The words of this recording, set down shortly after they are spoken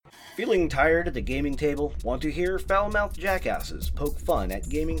Feeling tired at the gaming table? Want to hear foul-mouthed jackasses poke fun at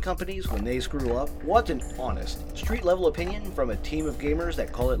gaming companies when they screw up? Want an honest, street-level opinion from a team of gamers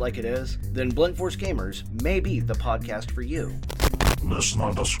that call it like it is? Then Blunt Force Gamers may be the podcast for you.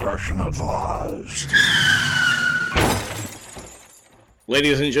 Listener discretion advised.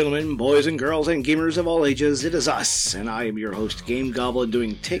 Ladies and gentlemen, boys and girls, and gamers of all ages, it is us, and I am your host, Game Goblin,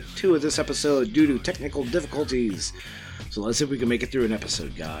 doing take 2 of this episode due to technical difficulties. So let's see if we can make it through an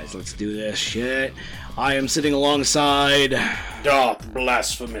episode, guys. Let's do this shit. I am sitting alongside... Darth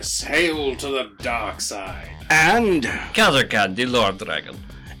Blasphemous, hail to the dark side. And... Kazarkan, the Lord Dragon.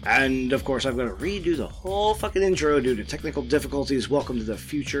 And, of course, I've got to redo the whole fucking intro due to technical difficulties. Welcome to the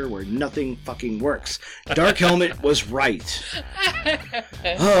future where nothing fucking works. Dark Helmet was right.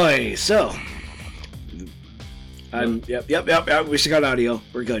 Hi, so... Yep, we still got audio.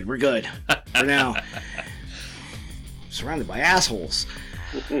 We're good for now. Surrounded by assholes.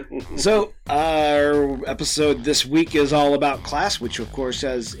 So, our episode this week is all about class, which, of course,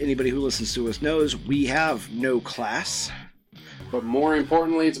 as anybody who listens to us knows, we have no class. But more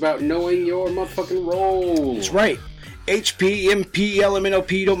importantly, it's about knowing your motherfucking role. That's right. HP, MP,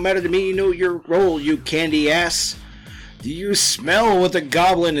 LMNOP, don't matter to me, know your role, you candy ass. Do you smell what the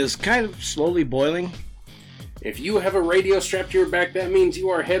goblin is kind of slowly boiling? If you have a radio strapped to your back, that means you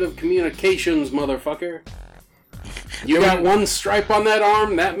are head of communications, motherfucker. You got one stripe on that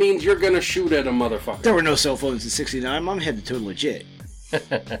arm, that means you're gonna shoot at a motherfucker. There were no cell phones in '69. I'm headed to legit.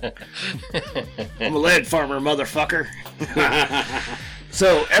 I'm a lead farmer, motherfucker.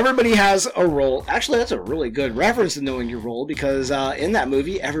 So, everybody has a role. Actually, that's a really good reference to knowing your role, because in that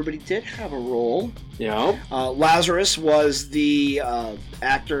movie, everybody did have a role. Yeah. Lazarus was the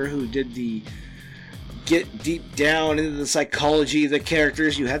actor who did the get deep down into the psychology of the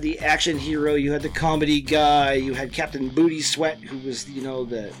characters. You had the action hero, you had the comedy guy, you had Captain Booty Sweat, who was,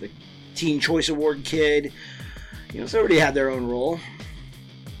 the Teen Choice Award kid. So everybody had their own role.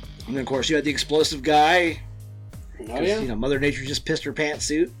 And then, of course, you had the explosive guy. Oh, yeah. Mother Nature just pissed her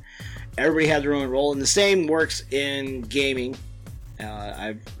pantsuit. Everybody had their own role, and the same works in gaming.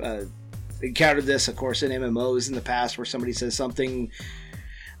 I've encountered this, of course, in MMOs in the past, where somebody says something,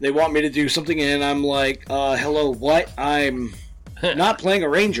 they want me to do something, and I'm like, hello, what? I'm not playing a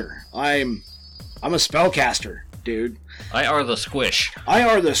ranger. I'm a spellcaster, dude. I are the squish.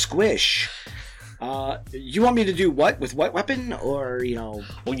 You want me to do what? With what weapon? Or,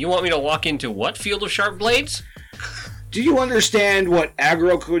 Well, you want me to walk into what field of sharp blades? Do you understand what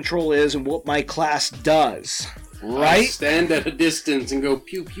aggro control is and what my class does? Right? I stand at a distance and go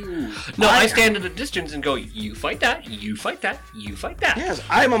pew pew. No, I stand at a distance and go, you fight that, you fight that, you fight that. Yes,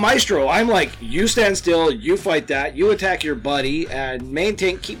 I'm a maestro. I'm like, you stand still, you fight that, you attack your buddy, and main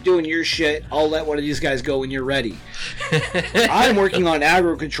tank, keep doing your shit. I'll let one of these guys go when you're ready. I'm working on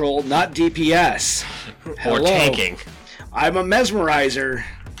aggro control, not DPS. Hello. Or tanking. I'm a mesmerizer.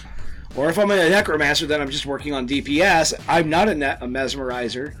 Or if I'm a necromancer, then I'm just working on DPS. I'm not a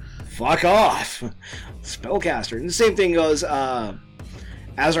mesmerizer. Fuck off. Spellcaster. And the same thing goes,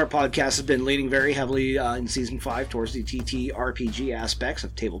 as our podcast has been leaning very heavily in Season 5 towards the TTRPG aspects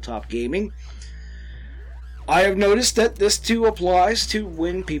of tabletop gaming, I have noticed that this too applies to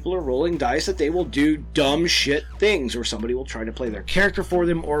when people are rolling dice, that they will do dumb shit things, or somebody will try to play their character for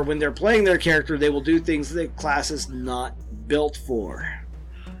them, or when they're playing their character, they will do things that the class is not built for.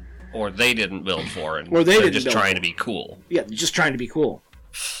 Or they didn't build for it. Or they're just trying to be cool. Yeah, just trying to be cool.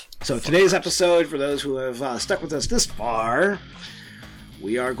 So today's episode, for those who have stuck with us this far,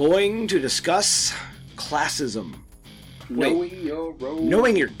 we are going to discuss classism. Knowing your role.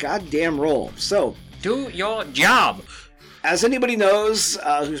 Knowing your goddamn role. So, do your job. As anybody knows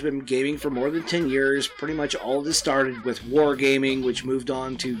who's been gaming for more than 10 years, pretty much all of this started with wargaming, which moved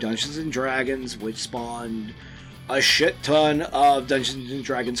on to Dungeons & Dragons, which spawned a shit ton of Dungeons &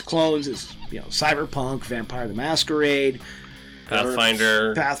 Dragons clones. It's, Cyberpunk, Vampire the Masquerade,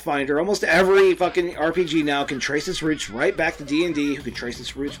 Pathfinder. Almost every fucking RPG now can trace its roots right back to D&D, who can trace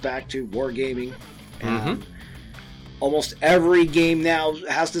its roots back to wargaming. And almost every game now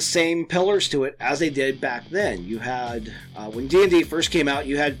has the same pillars to it as they did back then. You had, when D&D first came out,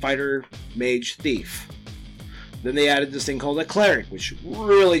 you had Fighter, Mage, Thief. Then they added this thing called a Cleric, which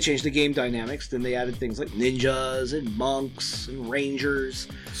really changed the game dynamics. Then they added things like ninjas and monks and rangers.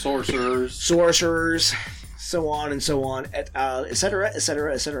 Sorcerers. So on and so on, etc.,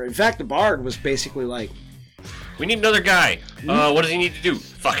 etc., etc. In fact, the Bard was basically like, we need another guy. What does he need to do?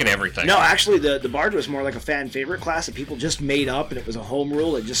 Fucking everything. No, actually, the Bard was more like a fan favorite class that people just made up, and it was a home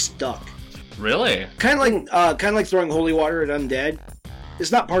rule that just stuck. Really? Kind of like throwing holy water at undead.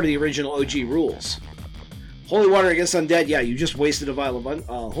 It's not part of the original OG rules. Holy water against undead, yeah, you just wasted a vial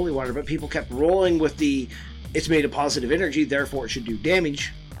of holy water, but people kept rolling with the it's made of positive energy, therefore it should do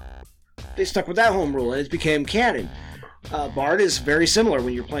damage. They stuck with that home rule, and it became canon. Bard is very similar.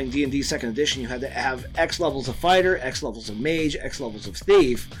 When you're playing D&D 2nd Edition, you had to have X levels of fighter, X levels of mage, X levels of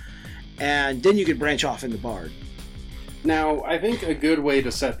thief, and then you could branch off into Bard. Now, I think a good way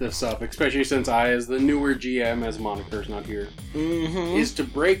to set this up, especially since I, as the newer GM, as Moniker's not here, is to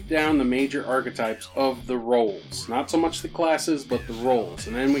break down the major archetypes of the roles. Not so much the classes, but the roles.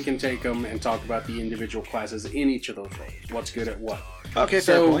 And then we can take them and talk about the individual classes in each of those roles. What's good at what. Okay,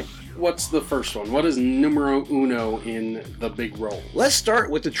 fair point. What's the first one? What is numero uno in the big role? Let's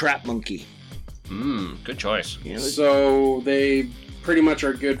start with the Trap Monkey. Good choice. So they pretty much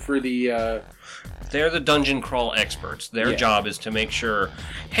are good for the... They're the dungeon crawl experts. Their job is to make sure,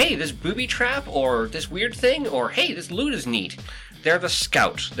 hey, this booby trap, or this weird thing, or hey, this loot is neat. They're the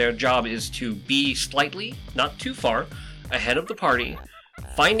scout. Their job is to be slightly, not too far, ahead of the party,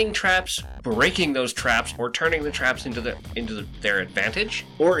 finding traps, breaking those traps, or turning the traps into their advantage.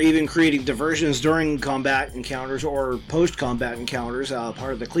 Or even creating diversions during combat encounters or post-combat encounters,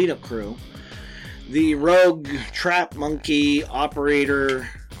 part of the cleanup crew. The rogue, trap monkey, operator,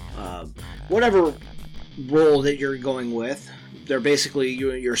 whatever role that you're going with, they're basically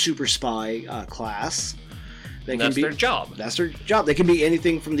your super spy class. That's their job. That's their job. They can be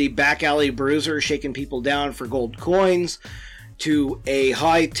anything from the back alley bruiser shaking people down for gold coins to a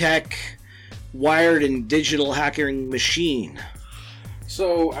high-tech wired and digital hacking machine.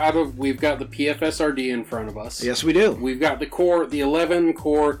 So we've got the PFSRD in front of us. Yes, we do. We've got the 11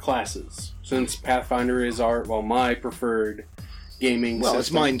 core classes. Since Pathfinder is my preferred gaming system.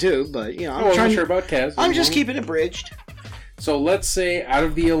 It's mine too, but I'm not sure about Kaz. I'm just keeping it bridged. So let's say out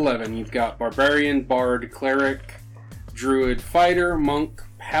of the 11, you've got Barbarian, Bard, Cleric, Druid, Fighter, Monk,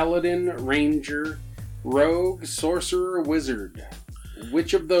 Paladin, Ranger, Rogue, Sorcerer, Wizard.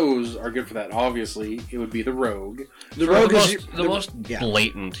 Which of those are good for that? Obviously, it would be the Rogue. The Rogue is the most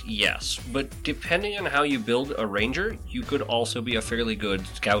blatant, yes. But depending on how you build a Ranger, you could also be a fairly good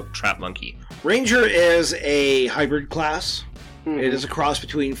Scout Trap Monkey. Ranger is a hybrid class. It is a cross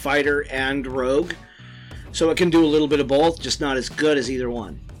between Fighter and Rogue. So it can do a little bit of both, just not as good as either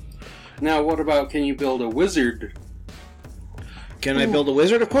one. Now, what about, can you build a Wizard? Can I build a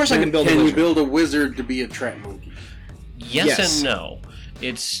Wizard? Of course I can build a Wizard. Can you build a Wizard to be a Trap Monkey? Yes and no.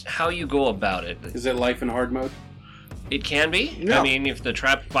 It's how you go about it. Is it life in hard mode? It can be. No. I mean, if the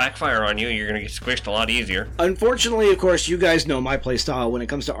traps backfire on you, you're going to get squished a lot easier. Unfortunately, of course, you guys know my playstyle when it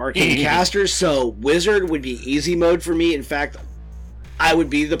comes to arcane casters, so Wizard would be easy mode for me. In fact, I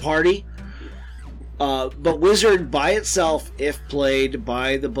would be the party. But Wizard by itself, if played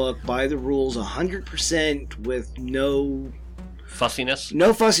by the book, by the rules, 100% with no fussiness.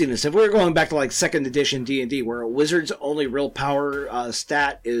 No fussiness. If we're going back to like 2nd edition D&D, where a wizard's only real power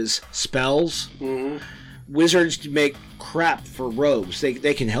stat is spells, wizards make crap for rogues.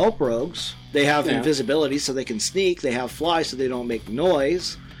 They can help rogues. They have invisibility, so they can sneak. They have fly, so they don't make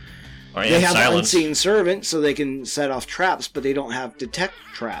noise. They have silence. Unseen Servant, so they can set off traps, but they don't have detect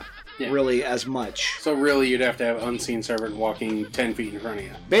trap really as much. So really, you'd have to have Unseen Servant walking 10 feet in front of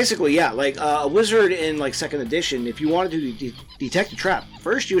you. Basically, yeah. Like a wizard in like 2nd edition, if you wanted to detect a trap,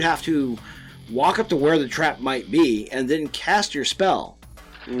 first you'd have to walk up to where the trap might be and then cast your spell.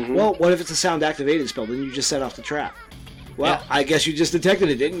 Well, what if it's a sound activated spell? Then you just set off the trap. Well, I guess you just detected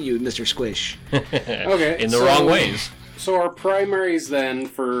it, didn't you, Mr. Squish? Okay. In the wrong ways. So our primaries then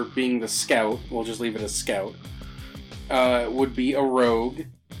for being the scout, we'll just leave it as scout, would be a rogue,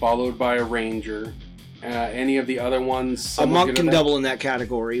 followed by a ranger. Any of the other ones? A monk can double in that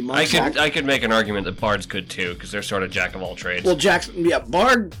category. I could make an argument that bards could too, because they're sort of jack of all trades. Well,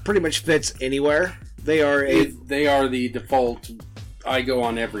 bard pretty much fits anywhere. They are the default. I go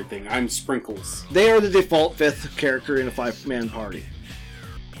on everything. I'm Sprinkles. They are the default 5th character in a 5-man party.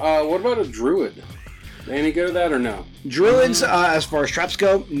 What about a druid? Any good at that or no? Druids, as far as traps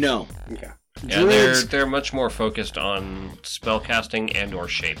go, no. Okay. Yeah, they're much more focused on spellcasting and or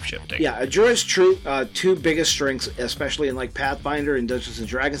shape-shifting. Yeah, a druid's two biggest strengths, especially in like Pathfinder and Dungeons and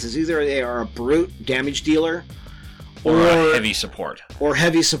Dragons, is either they are a brute damage dealer or a heavy support.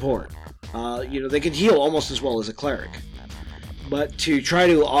 They can heal almost as well as a cleric. But to try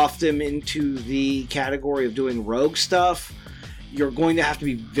to off them into the category of doing rogue stuff, you're going to have to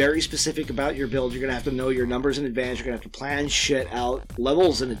be very specific about your build. You're going to have to know your numbers in advance. You're going to have to plan shit out,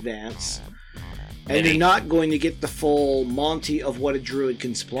 levels in advance. And you're not going to get the full Monty of what a druid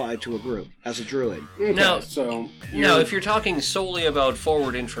can supply to a group as a druid. Okay, now, if you're talking solely about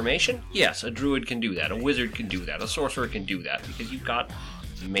forward information, yes, a druid can do that. A wizard can do that. A sorcerer can do that because you've got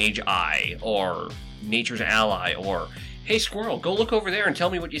Mage Eye or nature's ally, or hey squirrel, go look over there and tell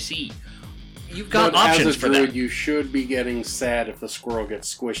me what you see. You've got But options as a for druid, that. you should be getting sad if the squirrel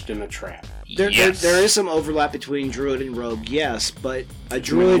gets squished in a trap. There Yes. is some overlap between druid and rogue, yes, but a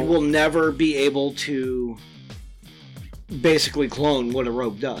druid will never be able to basically clone what a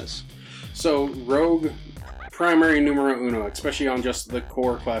rogue does. So, rogue, primary numero uno, especially on just the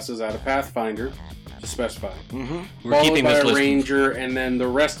core classes out of Pathfinder, to specify. We're Followed keeping by this a list. ranger, and then the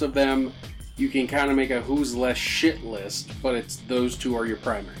rest of them, you can kind of make a who's less shit list, but it's those two are your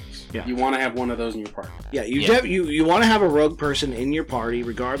primaries. Yeah. You want to have one of those in your party. Yeah, Yeah. you want to have a rogue person in your party,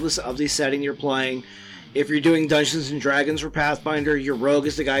 regardless of the setting you're playing. If you're doing Dungeons and Dragons or Pathfinder, your rogue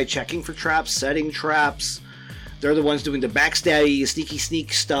is the guy checking for traps, setting traps. They're the ones doing the backstabby, sneaky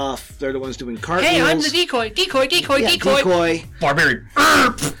sneak stuff. They're the ones doing cartwheels. Hey, I'm the decoy. Yeah, decoy. Barbarian.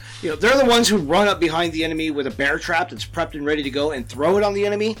 You know, they're the ones who run up behind the enemy with a bear trap that's prepped and ready to go and throw it on the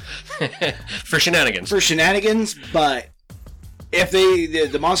enemy For shenanigans. for shenanigans. But if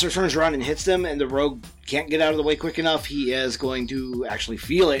the monster turns around and hits them, and the rogue can't get out of the way quick enough, he is going to actually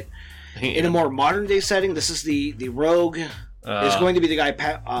feel it. In a more modern day setting, this is the rogue is going to be the guy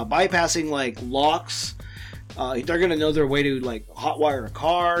bypassing like locks. They're going to know their way to like hotwire a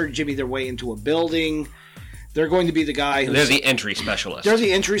car, jimmy their way into a building. They're going to be the guy who's... They're the entry specialist. They're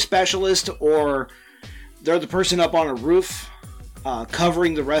the entry specialist, or they're the person up on a roof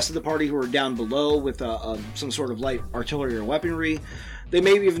covering the rest of the party who are down below with some sort of light artillery or weaponry. They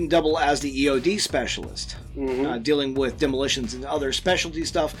may even double as the EOD specialist, dealing with demolitions and other specialty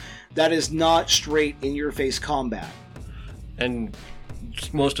stuff that is not straight in-your-face combat. And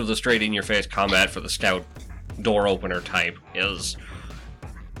most of the straight-in-your-face combat for the scout door opener type is,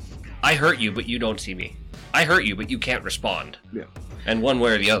 I hurt you, but you don't see me. I hurt you, but you can't respond. Yeah. And one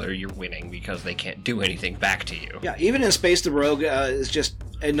way or the other, you're winning because they can't do anything back to you. Yeah, even in space, the rogue is just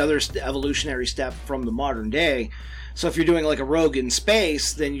another evolutionary step from the modern day. So if you're doing like a rogue in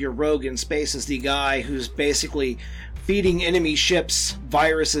space, then your rogue in space is the guy who's basically feeding enemy ships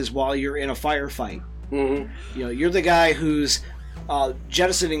viruses while you're in a firefight. Mm-hmm. You know, you're the guy who's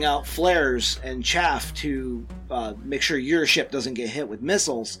jettisoning out flares and chaff to make sure your ship doesn't get hit with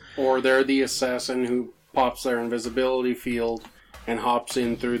missiles. Or they're the assassin who pops their invisibility field and hops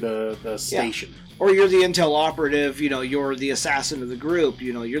in through the station. Or you're the intel operative, you know, you're the assassin of the group,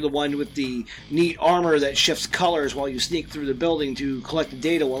 you know, you're the one with the neat armor that shifts colors while you sneak through the building to collect the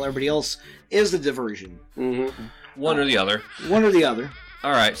data while everybody else is the diversion. Mm-hmm. One or the other. One or the other.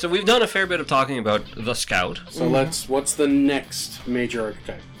 All right, so we've done a fair bit of talking about the scout. So what's the next major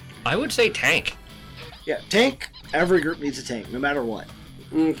archetype? I would say tank. Yeah, tank, every group needs a tank, no matter what.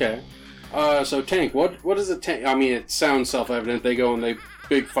 Okay. So tank, what is a tank? I mean, it sounds self-evident. They go and they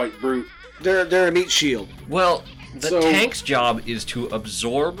big fight brute. They're a meat shield. Well, the So- tank's job is to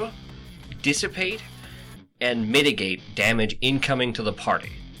absorb, dissipate, and mitigate damage incoming to the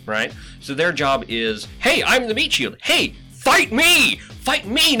party, right? So their job is, hey, I'm the meat shield. Hey, fight me! Fight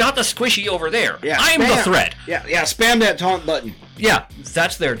me, not the squishy over there. Yeah, I'm the spam. threat. Yeah, spam that taunt button. Yeah,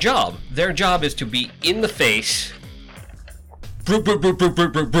 that's their job. Their job is to be in the face. Brute, brute, brute, brute,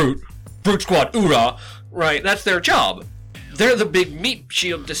 brute, brute, brute. Brute squad, oorah. Right, that's their job. They're the big meat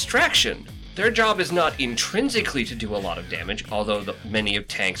shield distraction. Their job is not intrinsically to do a lot of damage, although many of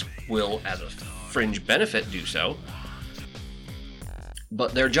tanks will, as a fringe benefit, do so.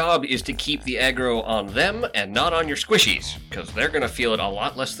 But their job is to keep the aggro on them and not on your squishies, because they're going to feel it a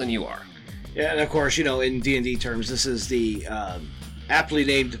lot less than you are. Yeah, and of course, you know, in D&D terms, this is the aptly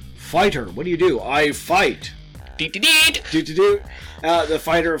named fighter. What do? I fight. Deet-deet-deet! Do. The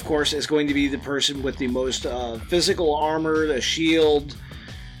fighter, of course, is going to be the person with the most physical armor, the shield.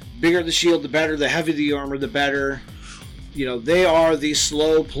 Bigger the shield, the better. The heavier the armor, the better. You know, they are the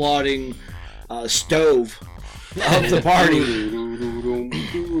slow plodding stove of the party.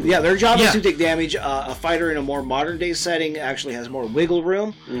 Yeah, their job is to take damage. A fighter in a more modern day setting actually has more wiggle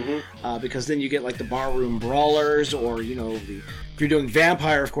room, because then you get like the barroom brawlers, or you know, if you're doing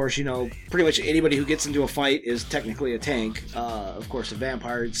vampire, of course, you know, pretty much anybody who gets into a fight is technically a tank. Of course, a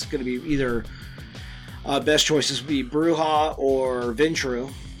vampire, it's going to be either best choices would be Bruja or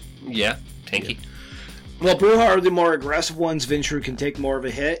Ventru. Yeah, tanky. Well, Bruja are the more aggressive ones. Ventru can take more of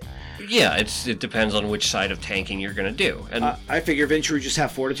a hit. Yeah, it depends on which side of tanking you're going to do. And I figure Ventru just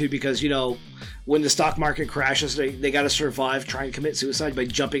have fortitude because, you know, when the stock market crashes, they got to survive trying to commit suicide by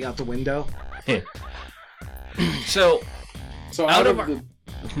jumping out the window. So out of the...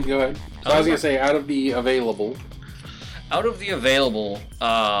 Go ahead. So I was going to say, out of the available... I'm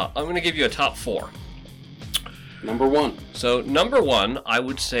going to give you a top 4. Number 1. So, number 1, I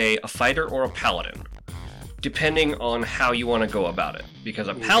would say a fighter or a paladin. depending on how you want to go about it. Because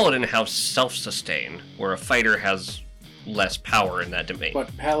a paladin has self-sustain, where a fighter has less power in that domain.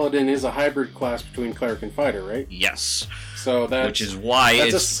 But paladin is a hybrid class between cleric and fighter, right? Yes. So that's... Which is why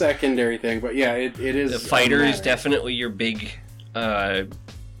that's it's... a secondary thing, but yeah, it is... The fighter is definitely your big, hey,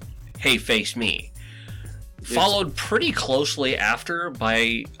 face me. Followed pretty closely after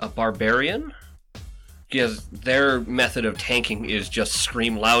by a barbarian, because their method of tanking is just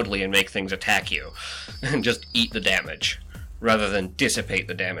scream loudly and make things attack you, and just eat the damage, rather than dissipate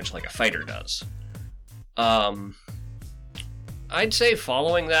the damage like a fighter does. I'd say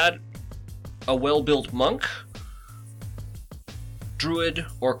following that, a well-built monk, druid,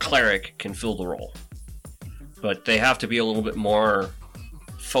 or cleric can fill the role. But they have to be a little bit more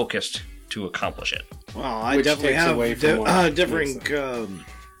focused to accomplish it. Well, I Which definitely takes have away from differing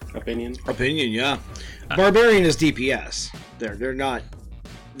opinion. Yeah. Barbarian is DPS. They're not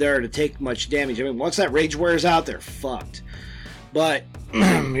there to take much damage. I mean, once that rage wears out, they're fucked. But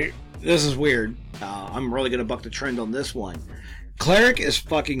this is weird. I'm really gonna buck the trend on this one. Cleric is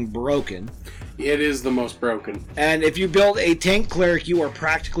fucking broken. It is the most broken. And if you build a tank cleric, you are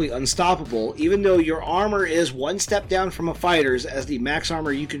practically unstoppable, even though your armor is one step down from a fighter's as the max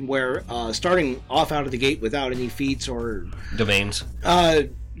armor you can wear starting off out of the gate without any feats or... Domains.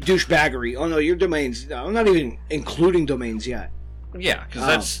 Douchebaggery. Oh no, your domains... I'm not even including domains yet. Yeah,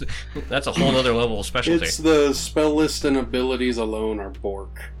 because that's a whole other level of specialty. It's the spell list and abilities alone are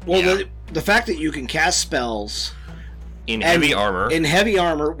Bork. Well, Yeah. the fact that you can cast spells... In heavy armor. In heavy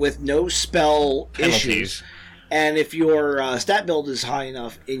armor with no spell Penalties. issues. And if your stat build is high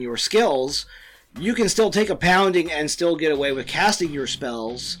enough in your skills, you can still take a pounding and still get away with casting your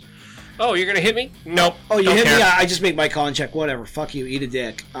spells. Oh, you're gonna hit me? Nope. Oh, you Don't hit care. me? I just make my con check. Whatever. Fuck you. Eat a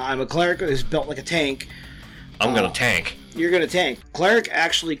dick. I'm a cleric who's built like a tank. I'm gonna tank. You're going to tank. Cleric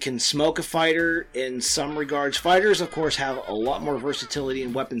actually can smoke a fighter in some regards. Fighters, of course, have a lot more versatility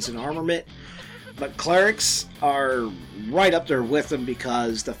in weapons and armament. But clerics are right up there with them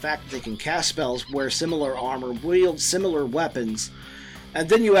because the fact that they can cast spells, wear similar armor, wield similar weapons, and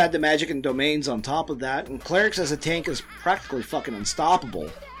then you add the magic and domains on top of that, and clerics as a tank is practically fucking unstoppable.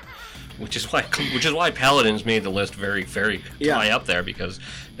 Which is why Paladins made the list very, very Yeah. high up there, because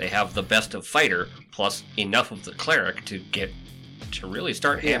they have the best of fighter plus enough of the cleric to really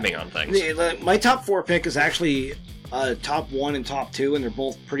start hamming on things. My top 4 pick is actually top 1 and top 2, and they're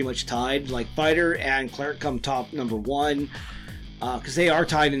both pretty much tied. Like fighter and cleric come top number 1 because they are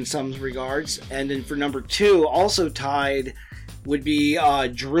tied in some regards. And then for number 2, also tied would be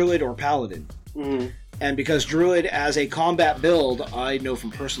druid or paladin. Mm-hmm. And because druid as a combat build, I know from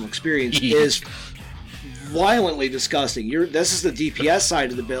personal experience, is violently disgusting. This is the DPS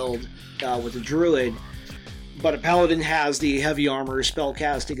side of the build with the druid, but a paladin has the heavy armor, spell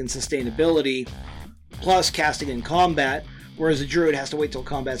casting, and sustainability, plus casting in combat, whereas a druid has to wait till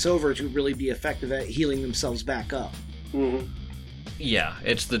combat's over to really be effective at healing themselves back up. Mm-hmm. Yeah,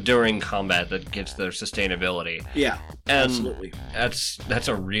 it's the during combat that gets their sustainability. Yeah, And absolutely. That's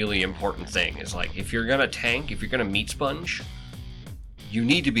a really important thing. Is like, if you're gonna tank, if you're gonna meat sponge, you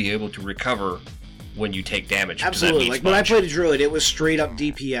need to be able to recover when you take damage. Absolutely. To that Like meat when I sponge. played a druid, it was straight up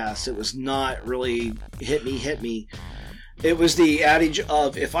DPS. It was not really hit me. It was the adage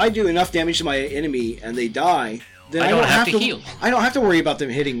of, if I do enough damage to my enemy and they die, then I don't have to heal. I don't have to worry about them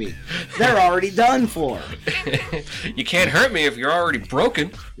hitting me. They're already done for. You can't hurt me if you're already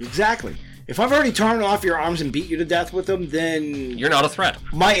broken. Exactly. If I've already torn off your arms and beat you to death with them, then You're not a threat.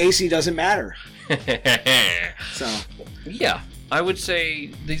 my AC doesn't matter. So, Yeah, I would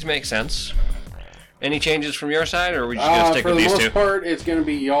say these make sense. Any changes from your side, or are we just gonna stick for with the these most two? part, it's going to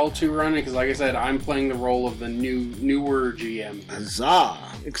be y'all two running because, like I said, I'm playing the role of the newer GM. huzzah!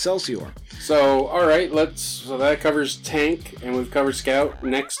 Excelsior. So, all right, so that covers tank, and we've covered scout.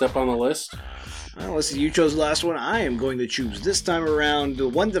 Next up on the list, Well, listen, you chose the last one. I am going to choose this time around the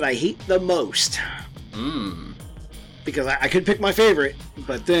one that I hate the most. Because I could pick my favorite,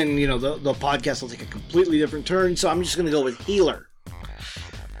 but then, the podcast will take a completely different turn, so I'm just going to go with healer.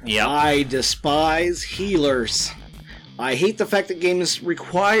 Yeah. I despise healers. I hate the fact that games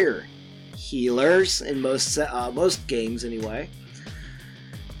require healers in most games anyway.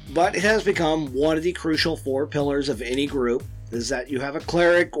 But it has become one of the crucial 4 pillars of any group, is that you have a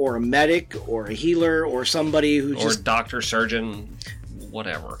cleric or a medic or a healer or somebody who Or doctor, surgeon,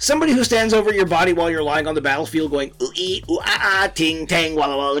 whatever. somebody who stands over your body while you're lying on the battlefield going ooh-ee, ooh-ah-ah, ting-tang,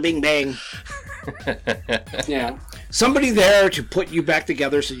 walla-walla, bing-bang. yeah, Somebody there to put you back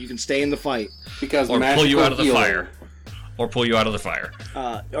together so you can stay in the fight. because Or pull you magical out of the healer. fire. Or pull you out of the fire.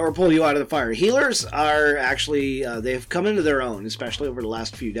 Or pull you out of the fire. Healers are actually, they've come into their own, especially over the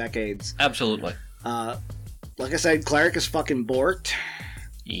last few decades. Absolutely. like I said, Cleric is fucking borked.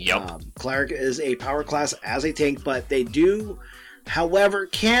 Yep. Cleric is a power class as a tank, but they do, however,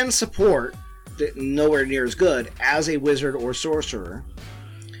 can support nowhere near as good as a wizard or sorcerer.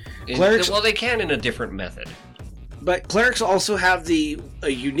 Well, they can in a different method. But clerics also have a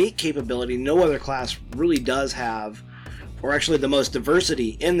unique capability no other class really does have, or actually the most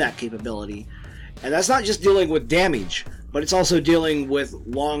diversity in that capability. And that's not just dealing with damage, but it's also dealing with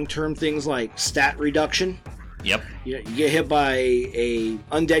long-term things like stat reduction. Yep. You get hit by a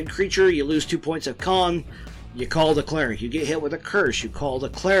undead creature, you lose 2 points of con, you call the cleric. You get hit with a curse, you call the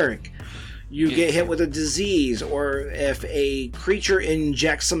cleric. You get hit with a disease, or if a creature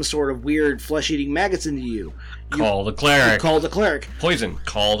injects some sort of weird flesh-eating maggots into you, call the cleric. You call the cleric. Poison,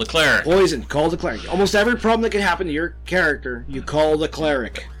 call the cleric. Poison, call the cleric. Almost every problem that can happen to your character, you call the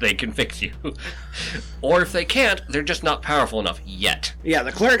cleric. They can fix you. Or if they can't, they're just not powerful enough yet. Yeah,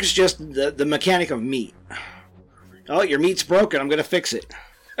 the cleric is just the mechanic of meat. Oh, your meat's broken, I'm going to fix it.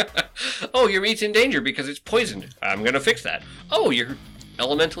 Oh, your meat's in danger because it's poisoned. I'm going to fix that. Oh, you're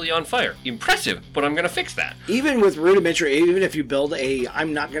elementally on fire. Impressive, but I'm going to fix that. Even with rudimentary, even if you build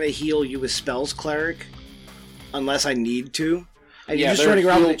I'm not going to heal you with spells cleric, unless I need to. And yeah, you're just their running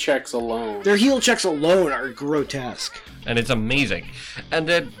around heal with checks alone. Their heal checks alone are grotesque. And it's amazing. And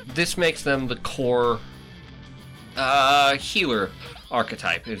then this makes them the core healer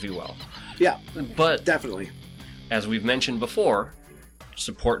archetype, if you will. Yeah, but definitely. As we've mentioned before,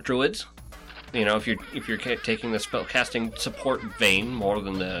 support druids. You know, if you're taking the spellcasting support vein more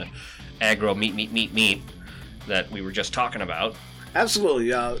than the aggro meat that we were just talking about. Absolutely.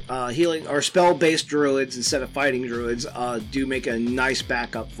 Healing or spell-based druids instead of fighting druids do make a nice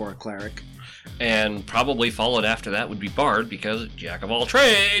backup for a cleric. And probably followed after that would be bard, because jack of all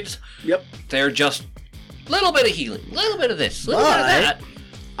trades. Yep. They're just a little bit of healing, a little bit of this, a little bit of that.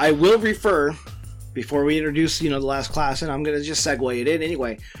 I will refer, before we introduce the last class, and I'm going to just segue it in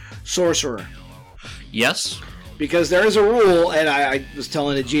anyway, sorcerer. Yes. Because there is a rule, and I was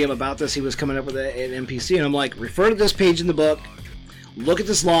telling a GM about this, he was coming up with an NPC, and I'm like, refer to this page in the book, look at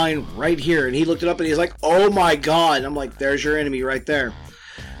this line right here, and he looked it up, and he's like, oh my god, and I'm like, there's your enemy right there.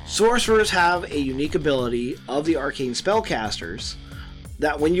 Sorcerers have a unique ability of the arcane spellcasters,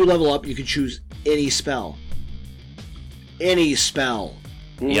 that when you level up, you can choose any spell. Any spell.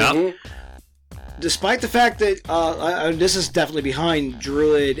 Yep. Despite the fact that this is definitely behind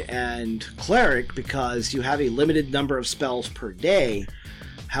Druid and Cleric because you have a limited number of spells per day.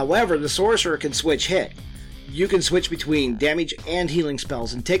 However, the Sorcerer can switch hit. You can switch between damage and healing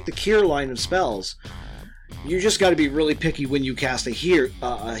spells and take the cure line of spells. You just got to be really picky when you cast a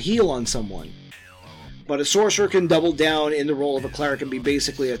heal on someone. But a Sorcerer can double down in the role of a Cleric and be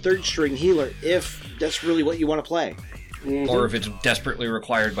basically a third string healer if that's really what you want to play. Mm-hmm. Or if it's desperately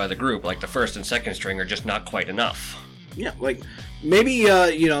required by the group, like the first and second string are just not quite enough. Yeah, like maybe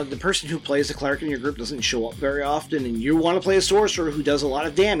the person who plays the cleric in your group doesn't show up very often, and you want to play a sorcerer who does a lot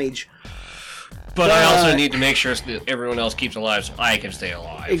of damage. But I also need to make sure that everyone else keeps alive so I can stay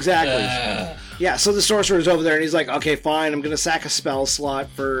alive. Exactly. Yeah, so the sorcerer's over there, and he's like, okay, fine, I'm going to sack a spell slot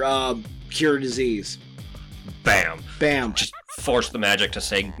for cure disease. Bam. Bam. Just force the magic to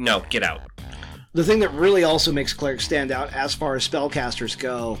say, no, get out. The thing that really also makes clerics stand out as far as spellcasters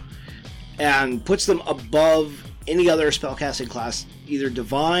go, and puts them above any other spellcasting class, either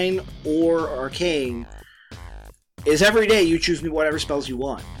divine or arcane, is every day you choose whatever spells you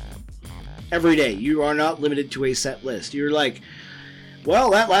want. Every day. You are not limited to a set list. You're like,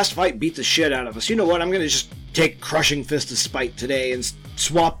 well, that last fight beat the shit out of us. You know what? I'm going to just take Crushing Fist of Spite today and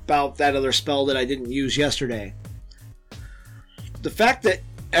swap out that other spell that I didn't use yesterday. The fact that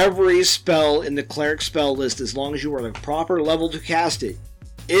every spell in the cleric spell list, as long as you are the proper level to cast it,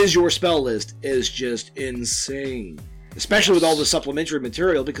 is your spell list is just insane. Especially with all the supplementary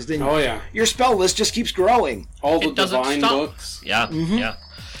material, because then your spell list just keeps growing. All the divine books. Yeah, yeah.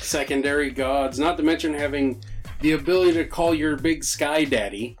 Secondary gods, not to mention having the ability to call your big Sky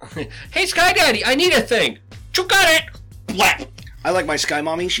Daddy. Hey, Sky Daddy, I need a thing. You got it. Blap. I like my Sky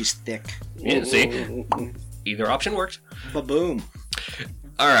Mommy. She's thick. Yeah, see? Either option works. Ba-boom.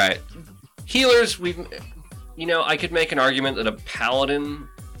 All right. Healers, I could make an argument that a paladin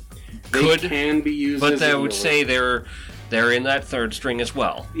can be used but as I would say they're in that third string as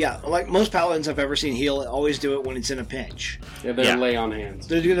well. Yeah, like most paladins I've ever seen heal always do it when it's in a pinch. Yeah, they're lay on hands.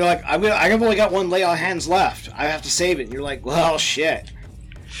 They're like, I've only got one lay on hands left. I have to save it. And you're like, well, shit.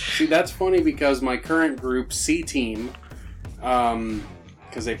 See, that's funny because my current group, C-Team,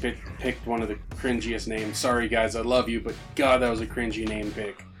 because they picked one of the cringiest names. Sorry, guys, I love you, but God, that was a cringy name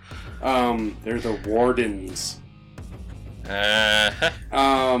pick. They're the Wardens.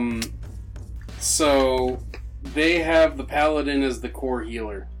 So they have the Paladin as the core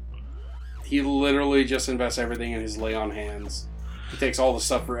healer. He literally just invests everything in his lay on hands. He takes all the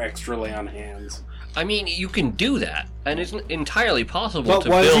stuff for extra lay on hands. I mean, you can do that, and it's entirely possible But to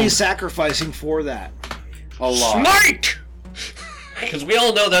what build... is he sacrificing for that? A lot. Smite! Because we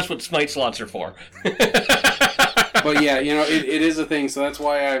all know that's what smite slots are for. But yeah, you know, it is a thing, so that's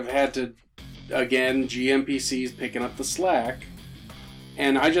why I've had to, again, GMPCs picking up the slack.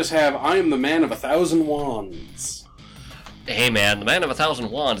 And I am the man of 1,000 wands. Hey man, the man of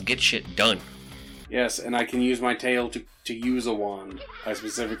 1,000 wands gets shit done. Yes, and I can use my tail to use a wand. I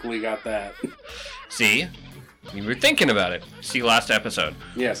specifically got that. See? You were thinking about it. See last episode.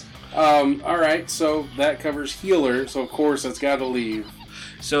 Yes. Alright, so that covers healer, so of course that's gotta leave.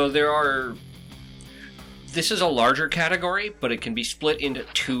 So there are... This is a larger category, but it can be split into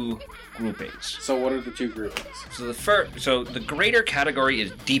two groupings. So what are the two groupings? So the greater category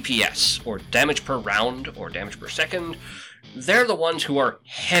is DPS, or damage per round, or damage per second. They're the ones who are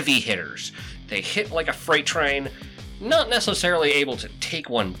heavy hitters. They hit like a freight train, not necessarily able to take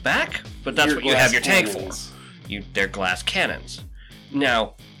one back, but that's what you have your tank for. They're glass cannons.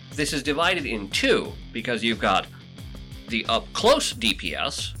 Now, this is divided in two, because you've got the up-close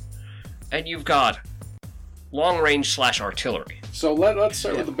DPS, and you've got long-range / artillery. So let's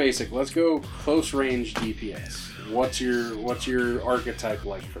start with the basic. Let's go close-range DPS. What's your archetype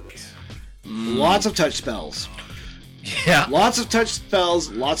like for this? Lots of touch spells. Yeah. Lots of touch spells,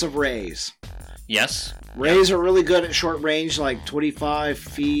 lots of rays. Yes. Rays are really good at short range, like 25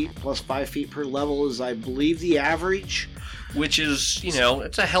 feet plus 5 feet per level is, I believe, the average. Which is,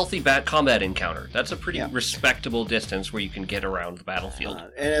 it's a healthy combat encounter. That's a pretty respectable distance where you can get around the battlefield.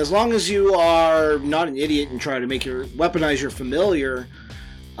 And as long as you are not an idiot and try to weaponize your familiar,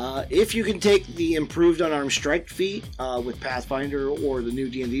 if you can take the improved unarmed strike feat with Pathfinder or the new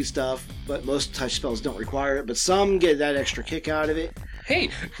D&D stuff, but most touch spells don't require it, but some get that extra kick out of it. Hey,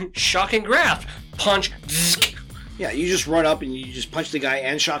 shock and grasp, punch, zzz. Yeah, you just run up and you just punch the guy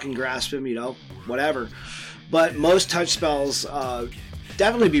and shock and grasp him, whatever. But most touch spells,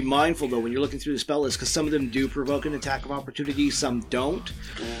 definitely be mindful though when you're looking through the spell list, because some of them do provoke an attack of opportunity, some don't.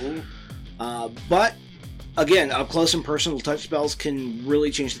 Mm-hmm. But again, up close and personal touch spells can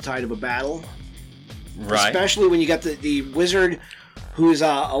really change the tide of a battle. Right. Especially when you got the wizard who's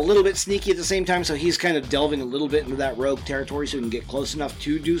a little bit sneaky at the same time, so he's kind of delving a little bit into that rogue territory so he can get close enough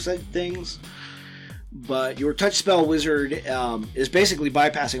to do such things. But your touch spell wizard is basically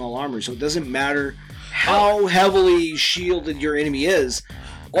bypassing all armor, so it doesn't matter how heavily shielded your enemy is.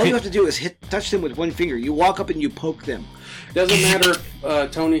 All you have to do is touch them with one finger. You walk up and you poke them. Doesn't matter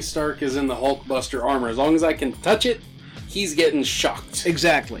if Tony Stark is in the Hulkbuster armor. As long as I can touch it, he's getting shocked.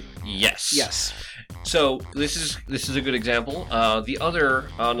 Exactly. Yes. So this is a good example. The other,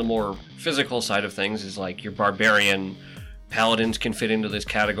 on the more physical side of things, is like your barbarian. Paladins can fit into this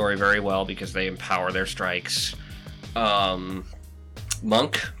category very well because they empower their strikes. Monk.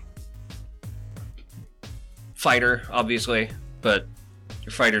 Fighter, obviously, but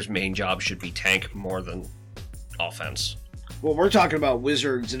your fighter's main job should be tank more than offense. Well, we're talking about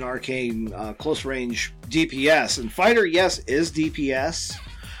wizards and arcane close range DPS, and fighter, yes, is DPS.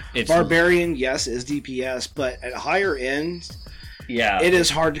 Barbarian, yes, is DPS, but at higher end, it is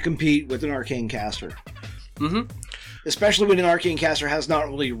hard to compete with an arcane caster. Mm-hmm. Especially when an arcane caster has not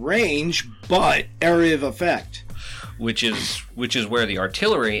only range, but area of effect. Which is where the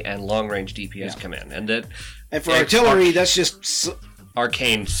artillery and long range DPS come in, and for artillery, that's just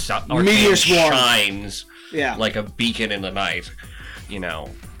arcane meteor swarm shines like a beacon in the night.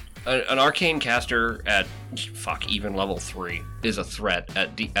 An arcane caster at even level 3 is a threat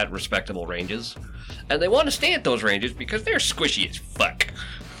at respectable ranges, and they want to stay at those ranges because they're squishy as fuck,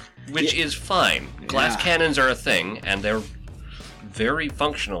 which is fine. Glass cannons are a thing, and they're very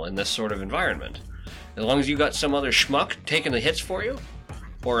functional in this sort of environment. As long as you got some other schmuck taking the hits for you,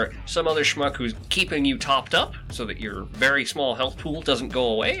 or some other schmuck who's keeping you topped up so that your very small health pool doesn't go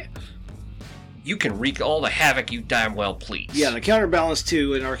away, you can wreak all the havoc you damn well please. Yeah, the counterbalance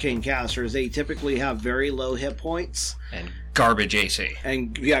to an arcane caster is they typically have very low hit points. And garbage AC.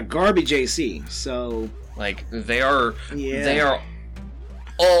 Garbage AC. So they are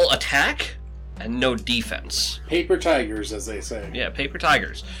all attack and no defense. Paper tigers, as they say. Yeah, paper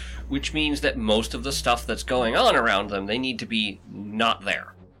tigers. Which means that most of the stuff that's going on around them, they need to be not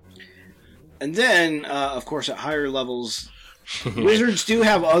there. And then, of course, at higher levels, wizards do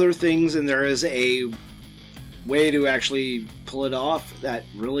have other things, and there is a way to actually pull it off that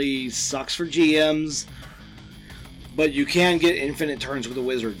really sucks for GMs. But you can get infinite turns with a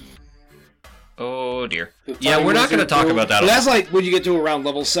wizard. Oh dear. Yeah, we're not going to talk about that. But that's like when you get to around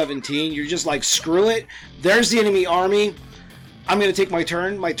level 17, you're just like, screw it. There's the enemy army. I'm going to take my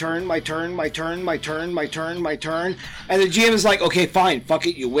turn. And the GM is like, okay, fine, fuck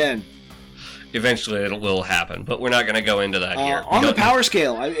it, you win. Eventually it will happen, but we're not going to go into that here. On the power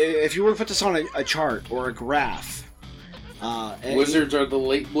scale, if you were to put this on a chart or a graph... Wizards are the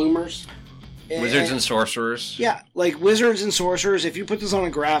late bloomers? Wizards and sorcerers. Yeah, like wizards and sorcerers, if you put this on a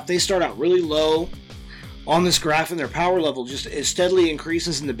graph, they start out really low on this graph, and their power level just it steadily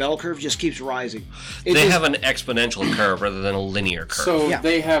increases, and the bell curve just keeps rising. They have an exponential curve rather than a linear curve. So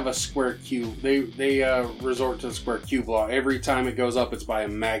they have a square cube. They resort to the square cube law. Every time it goes up, it's by a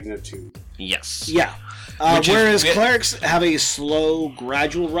magnitude. Yes. Yeah. Whereas clerics have a slow,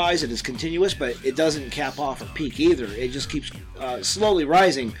 gradual rise. It is continuous, but it doesn't cap off or peak either. It just keeps slowly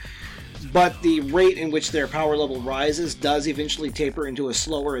rising. But the rate in which their power level rises does eventually taper into a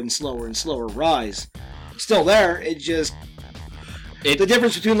slower and slower and slower rise. Still there, the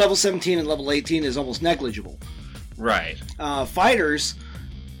difference between level 17 and level 18 is almost negligible. Right. Fighters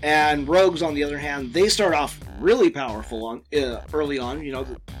and rogues, on the other hand, they start off really powerful early on. You know,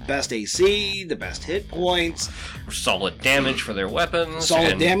 the best AC, the best hit points, solid damage for their weapons,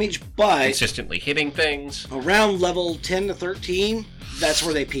 damage, but consistently hitting things. Around level 10 to 13, that's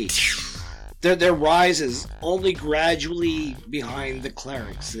where they peak. Their rise is only gradually behind the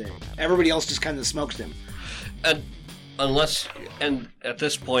clerics. Everybody else just kind of smokes them. And at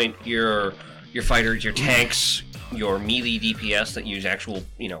this point, your fighters, your tanks, your melee DPS that use actual,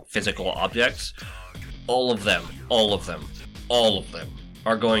 physical objects, all of them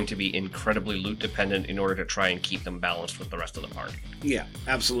are going to be incredibly loot dependent in order to try and keep them balanced with the rest of the party. Yeah,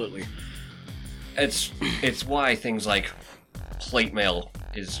 absolutely. It's why things like plate mail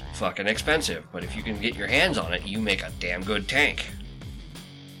is fucking expensive, but if you can get your hands on it, you make a damn good tank.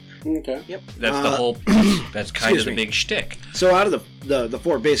 Okay. Yep. That's the whole. That's kind of the big shtick. So out of the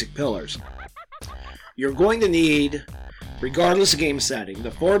four basic pillars, you're going to need, regardless of game setting,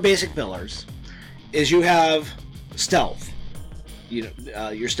 the four basic pillars is you have stealth.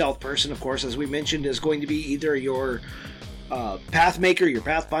 Your stealth person, of course, as we mentioned, is going to be either your pathmaker, your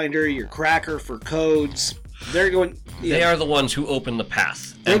pathfinder, your cracker for codes. They are the ones who open the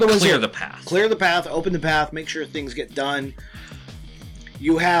path and clear the path. Clear the path, open the path, make sure things get done.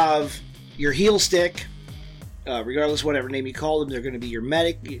 You have your heal stick, regardless of whatever name you call them. They're going to be your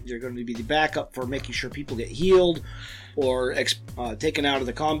medic. They're going to be the backup for making sure people get healed or taken out of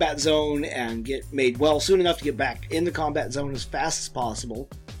the combat zone and get made well soon enough to get back in the combat zone as fast as possible.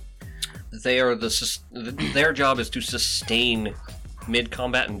 Their job is to sustain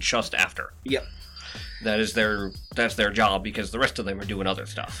mid-combat and just after. Yep. That's their job, because the rest of them are doing other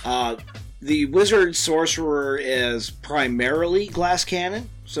stuff. The wizard sorcerer is primarily glass cannon,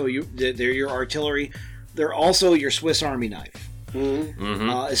 so they're your artillery. They're also your Swiss Army knife. Mm-hmm.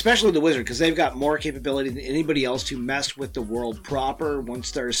 Especially the wizard, because they've got more capability than anybody else to mess with the world proper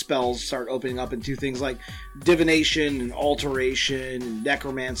once their spells start opening up into things like divination and alteration and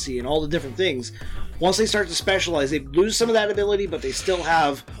necromancy and all the different things. Once they start to specialize, they lose some of that ability, but they still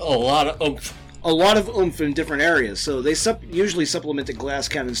have a lot of oomph. A lot of oomph in different areas. So they usually supplement the glass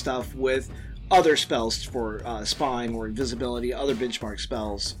cannon stuff with other spells for spying or invisibility, other benchmark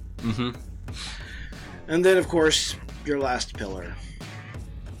spells. Mm-hmm. And then, of course, your last pillar.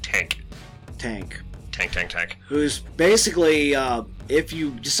 Tank. Who's basically, if you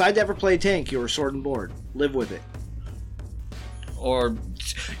decide to ever play tank, you're sword and board. Live with it. Or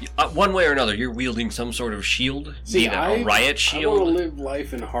one way or another, you're wielding some sort of shield. A riot shield. I want to live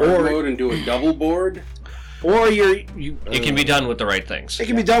life in hard mode and do a double board. Or it can be done with the right things. It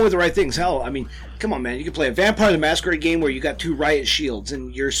can be done with the right things. Hell, I mean, come on, man. You can play a Vampire the Masquerade game where you got two riot shields,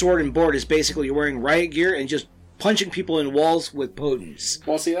 and your sword and board is basically you're wearing riot gear and just punching people in walls with potence.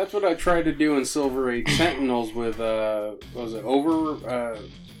 Well, see, that's what I tried to do in Silver Age Sentinels with, was it Override?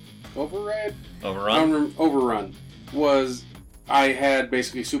 Overrun. I had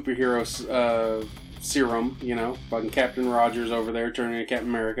basically superhero serum, fucking Captain Rogers over there turning into Captain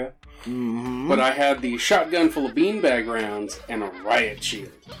America. Mm-hmm. But I had the shotgun full of beanbag rounds and a riot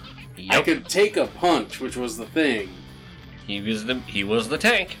shield. Yep. I could take a punch, which was the thing. He was the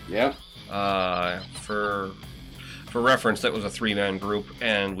tank. Yep. For reference, that was a 3-man group,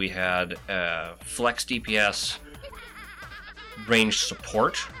 and we had flex DPS, ranged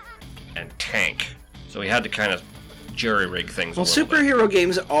support, and tank. So we had to kind of jury-rig things a little superhero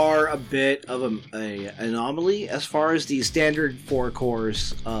games are a bit of an anomaly as far as the standard 4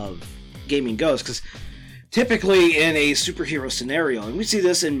 cores of gaming goes, because typically in a superhero scenario, and we see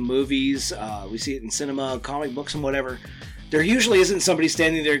this in movies, we see it in cinema, comic books, and whatever, there usually isn't somebody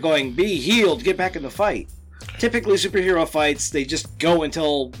standing there going, be healed, get back in the fight. Typically, superhero fights, they just go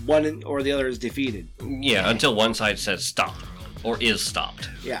until one or the other is defeated. Yeah, until one side says stop, or is stopped.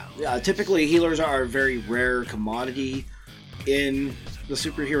 Yeah, typically healers are a very rare commodity in the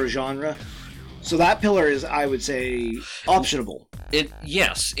superhero genre. So that pillar is, I would say, optionable.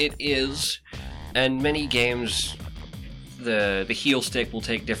 Yes, it is. And many games, the heal stick will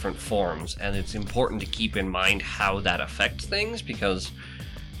take different forms, and it's important to keep in mind how that affects things, because...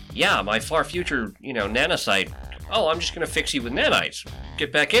 yeah, my far future, nanocyte. Oh, I'm just going to fix you with nanites.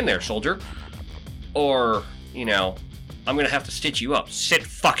 Get back in there, soldier. Or, I'm going to have to stitch you up. Sit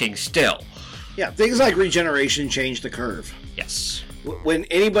fucking still. Yeah, things like regeneration change the curve. Yes. When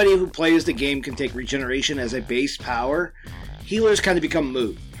anybody who plays the game can take regeneration as a base power, healers kind of become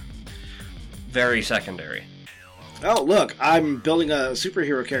moot. Very secondary. Oh, look, I'm building a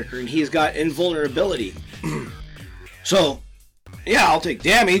superhero character and he's got invulnerability. So... yeah, I'll take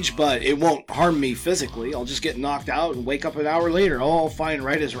damage, but it won't harm me physically. I'll just get knocked out and wake up an hour later, all fine,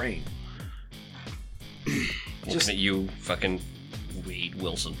 right as rain. Looking at you, fucking Wade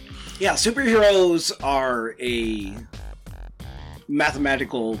Wilson. Yeah, superheroes are a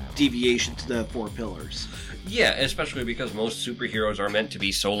mathematical deviation to the 4 pillars. Yeah, especially because most superheroes are meant to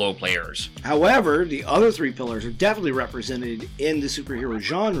be solo players. However, the other 3 pillars are definitely represented in the superhero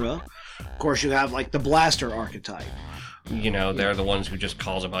genre. Of course, you have, like, the blaster archetype. They're the ones who just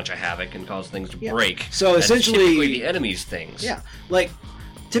cause a bunch of havoc and cause things to break. So essentially... that's typically the enemy's things. Yeah.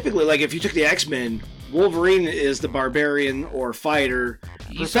 Typically, if you took the X-Men, Wolverine is the barbarian or fighter.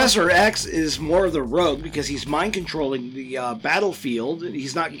 Professor X is more of the rogue because he's mind-controlling the battlefield.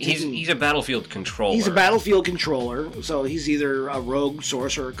 He's not... He's a battlefield controller. He's a battlefield controller, so he's either a rogue,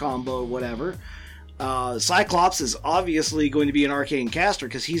 sorcerer, combo, whatever. Cyclops is obviously going to be an arcane caster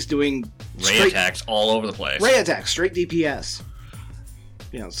because he's doing ray attacks all over the place. Ray attacks, straight DPS.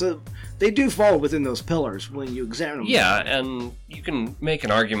 So they do fall within those pillars when you examine them. Yeah, and you can make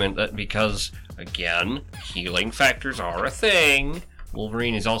an argument that because, again, healing factors are a thing,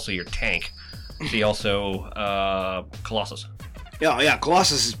 Wolverine is also your tank. See also Colossus. Yeah,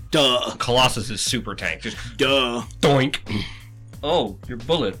 Colossus is duh. Colossus is super tank. Just duh. Doink. Oh, your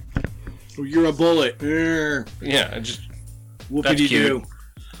bullet. You're a bullet. Yeah, just... what could you do?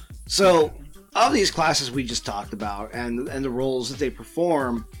 So, of these classes we just talked about, and the roles that they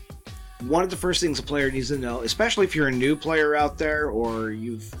perform, one of the first things a player needs to know, especially if you're a new player out there, or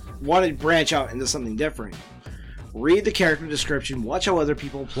you've wanted to branch out into something different, read the character description, watch how other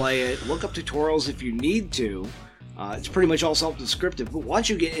people play it, look up tutorials if you need to. It's pretty much all self-descriptive, but once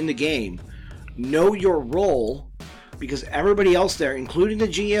you get in the game, know your role, because everybody else there, including the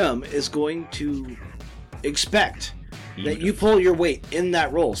GM, is going to expect that you pull your weight in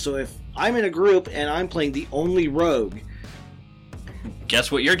that role. So if I'm in a group and I'm playing the only rogue,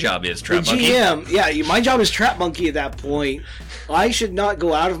 guess what your job is, Trap Monkey? The GM, my job is Trap Monkey at that point. I should not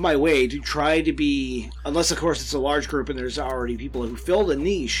go out of my way to try to be, unless of course it's a large group and there's already people who filled a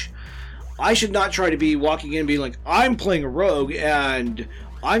niche, I should not try to be walking in and being like, I'm playing a rogue and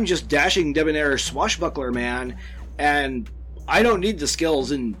I'm just dashing debonair swashbuckler man, and I don't need the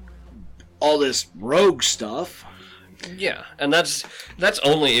skills in all this rogue stuff. Yeah, and that's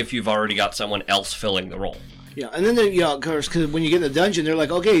only if you've already got someone else filling the role. Yeah, and then of course, because when you get in the dungeon, they're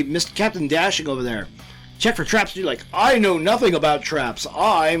like, okay, Mr. Captain Dashing over there, check for traps. And you're like, I know nothing about traps.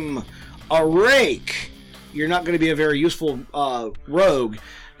 I'm a rake. You're not going to be a very useful rogue,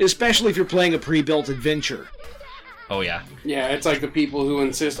 especially if you're playing a pre-built adventure. Oh, yeah. Yeah, it's like the people who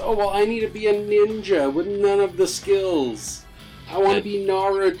insist, oh, well, I need to be a ninja with none of the skills. I want to be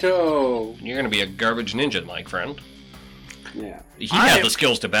Naruto. You're going to be a garbage ninja, my friend. Yeah. He had the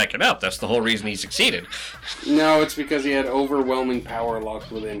skills to back it up. That's the whole reason he succeeded. No, it's because he had overwhelming power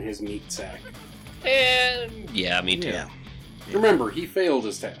locked within his meat sack. And yeah, me too. Yeah. Remember, he failed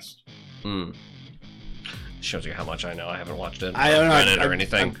his test. Shows you how much I know. I haven't watched it. I don't know. Read it or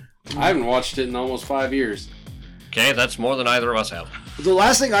anything. I haven't watched it in almost 5 years. Okay, that's more than either of us have. The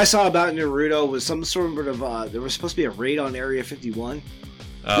last thing I saw about Naruto was some sort of there was supposed to be a raid on Area 51.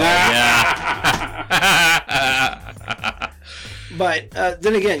 Oh, yeah. But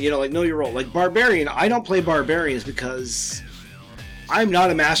then again, know your role. Like Barbarian, I don't play Barbarians because I'm not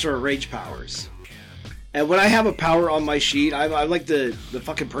a master of rage powers. And when I have a power on my sheet, I'm like the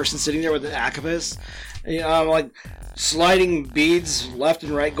fucking person sitting there with an Acabus. And, I'm like sliding beads left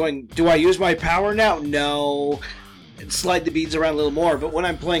and right going, do I use my power now? No. And slide the beads around a little more. But when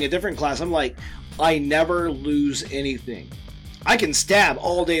I'm playing a different class, I'm like, I never lose anything. I can stab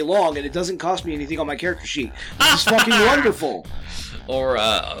all day long and it doesn't cost me anything on my character sheet. This is fucking wonderful. Or,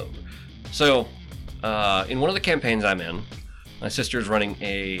 in one of the campaigns I'm in, My sister's running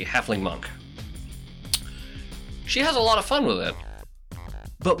a halfling monk. She has a lot of fun with it,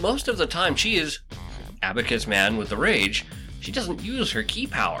 but most of the time she is Abacus Man with the rage. She doesn't use her key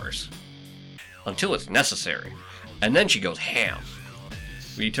powers until it's necessary, and then she goes ham.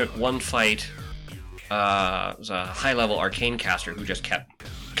 We took one fight. It was a high-level arcane caster who just kept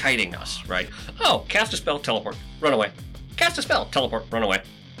kiting us, right? Oh, cast a spell, teleport, run away. Cast a spell, teleport, run away.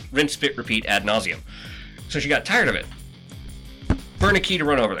 Rinse, spit, repeat, ad nauseum. So she got tired of it. Burn a key to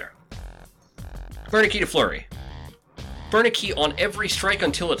run over there. Burn a key to flurry. Burn a key on every strike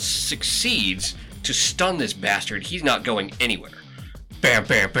until it succeeds to stun this bastard. He's not going anywhere. Bam,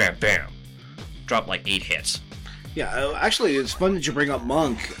 bam, bam, bam. Drop like 8 hits. Yeah, actually, it's fun that you bring up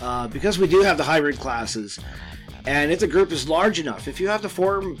Monk, because we do have the hybrid classes, and if the group is large enough, if you have the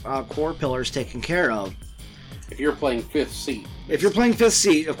 4 core pillars taken care of. If you're playing 5th seat. If you're playing 5th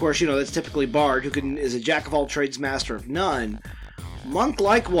seat, of course, that's typically Bard, who is a jack of all trades, master of none. Monk,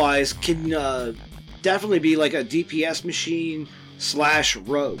 likewise, can definitely be like a DPS machine /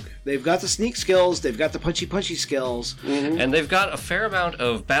 rogue. They've got the sneak skills, they've got the punchy skills. Mm-hmm. And they've got a fair amount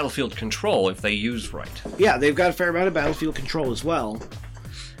of battlefield control if they use right. Yeah, they've got a fair amount of battlefield control as well.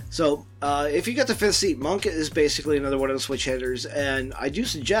 So, if you got the 5th seat, Monk is basically another one of the switch hitters, and I do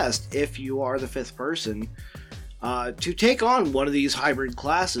suggest, if you are the 5th person, to take on one of these hybrid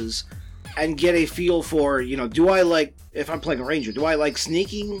classes and get a feel for, do I like, if I'm playing a ranger, do I like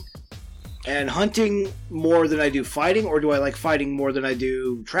sneaking and hunting more than I do fighting, or do I like fighting more than I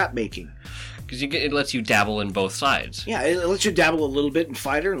do trap making? Because it lets you dabble in both sides. Yeah, it lets you dabble a little bit in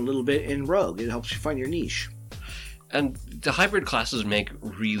fighter and a little bit in rogue. It helps you find your niche. And the hybrid classes make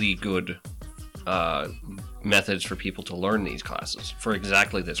really good methods for people to learn these classes for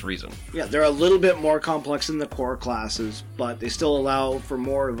exactly this reason. Yeah, they're a little bit more complex than the core classes, but they still allow for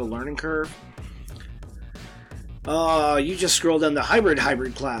more of a learning curve. You just scrolled down the hybrid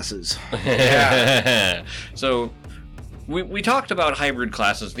classes. Yeah. So we talked about hybrid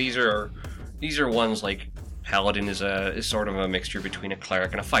classes. These are ones like Paladin is sort of a mixture between a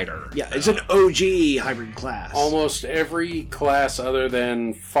cleric and a fighter. Yeah, it's an OG hybrid class. Almost every class other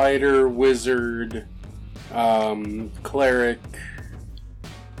than fighter, wizard, cleric,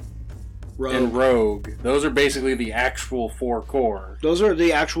 and rogue. Those are basically the actual 4 core. Those are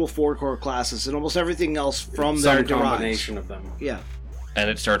the actual 4 core classes, and almost everything else from Some there derives. combination of them. Yeah. And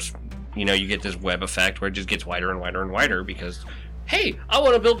it starts, you get this web effect where it just gets wider and wider and wider because, hey, I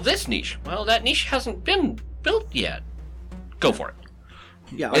want to build this niche. Well, that niche hasn't been built yet. Go for it.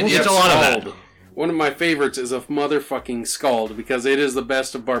 Yeah, it's a lot of that. One of my favorites is a motherfucking Scald because it is the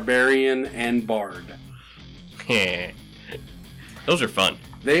best of Barbarian and Bard. Those are fun.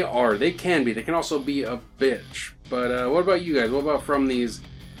 They are. They can be. They can also be a bitch. But what about you guys? What about from these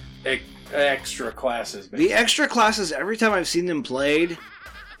extra classes? Basically? The extra classes, every time I've seen them played,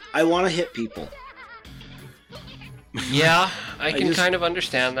 I want to hit people. Yeah, I can kind of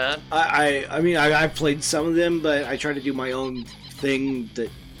understand that. I've played some of them, but I try to do my own thing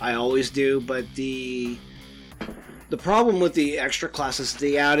that I always do. But the problem with the extra classes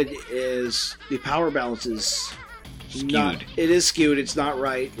they added is the power balance is skewed. It is skewed. It's not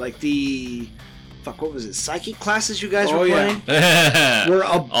right. Like what was it? Psychic classes you guys were playing? Yeah. Were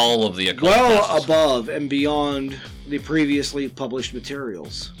all of the occult well classes. Above and beyond the previously published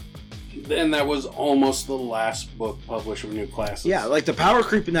materials. And that was almost the last book published with new classes. Yeah, like the power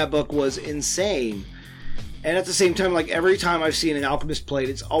creep in that book was insane. And at the same time, like every time I've seen an alchemist played,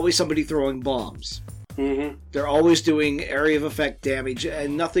 it's always somebody throwing bombs. Mm-hmm. They're always doing area of effect damage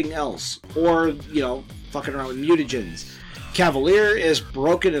and nothing else. Or, fucking around with mutagens. Cavalier is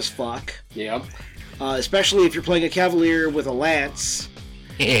broken as fuck. Yep. Especially if you're playing a Cavalier with a lance.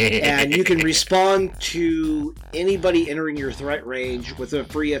 And you can respond to anybody entering your threat range with a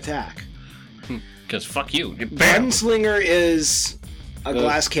free attack. Because fuck you. Bam! Gunslinger is a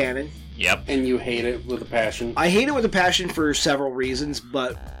glass cannon. Yep. And you hate it with a passion. I hate it with a passion for several reasons,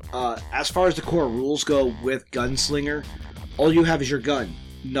 but as far as the core rules go with Gunslinger, all you have is your gun,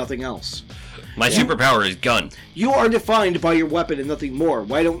 nothing else. My superpower is gun. You are defined by your weapon and nothing more.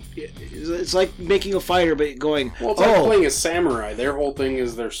 Why don't... It's like making a fighter, but going... Well, it's like playing a samurai. Their whole thing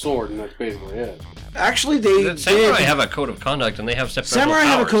is their sword, and that's basically it. Actually, they Samurai have a code of conduct, and they have separate powers. Samurai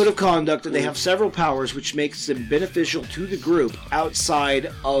have a code of conduct, and they have several powers, which makes them beneficial to the group outside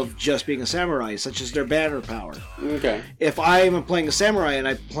of just being a samurai, such as their banner power. Okay. If I am playing a samurai and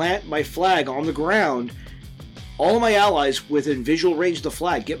I plant my flag on the ground, all of my allies within visual range of the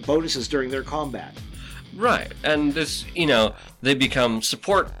flag get bonuses during their combat. Right, and this, they become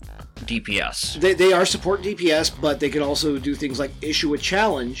support DPS. They are support DPS, but they can also do things like issue a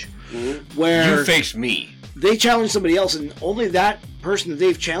challenge, where You face me. they challenge somebody else, and only that person that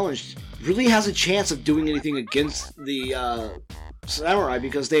they've challenged really has a chance of doing anything against the samurai,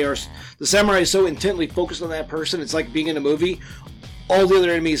 because the samurai is so intently focused on that person. It's like being in a movie. All the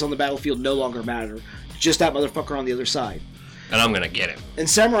other enemies on the battlefield no longer matter. Just that motherfucker on the other side. And I'm gonna get him. And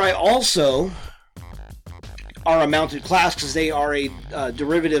samurai also are a mounted class because they are a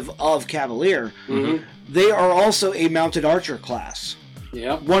derivative of cavalier. Mm-hmm. They are also a mounted archer class.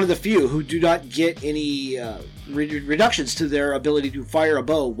 Yeah. One of the few who do not get any reductions to their ability to fire a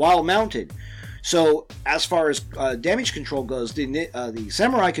bow while mounted. So, as far as damage control goes, the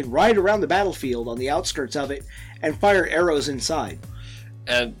samurai can ride around the battlefield on the outskirts of it and fire arrows inside.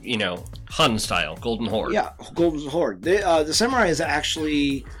 And, Hun style, Golden Horde. Yeah, Golden Horde. The samurai is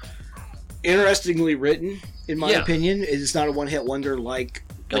actually interestingly written, in my opinion. It is not a one-hit wonder like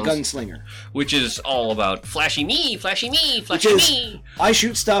the gunslinger. Which is all about flashy me, flashy me, flashy me. I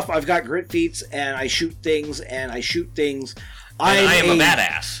shoot stuff, I've got grit feats, and I shoot things, and I shoot things. I am a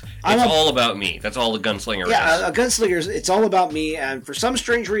badass. It's all about me. That's all the gunslinger is. Yeah, a gunslinger, it's all about me, and for some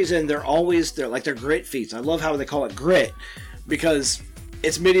strange reason, they're grit feats. I love how they call it grit, because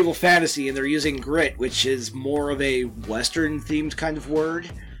it's medieval fantasy, and they're using grit, which is more of a Western-themed kind of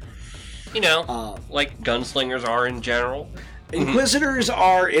word. Like gunslingers are in general. Inquisitors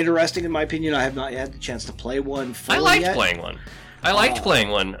are interesting, in my opinion. I have not had the chance to play one fully I liked yet. playing one. I liked playing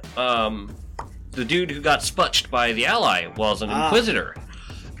one. The dude who got sputched by the ally was an Inquisitor.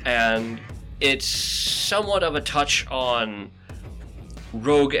 And it's somewhat of a touch on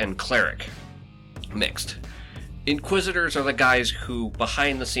rogue and cleric mixed. Inquisitors are the guys who,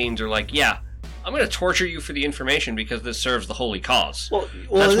 behind the scenes, are like, yeah, I'm going to torture you for the information because this serves the holy cause. Well,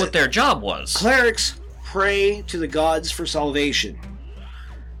 that's what their job was. Clerics pray to the gods for salvation.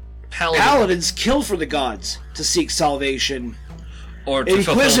 Paladins kill for the gods to seek salvation. Or to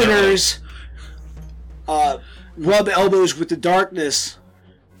Inquisitors rub elbows with the darkness,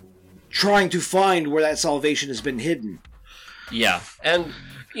 trying to find where that salvation has been hidden. Yeah, and,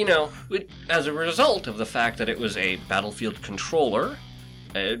 as a result of the fact that it was a battlefield controller,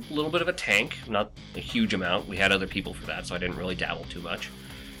 a little bit of a tank, not a huge amount. We had other people for that, so I didn't really dabble too much.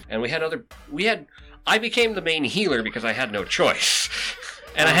 And I became the main healer because I had no choice.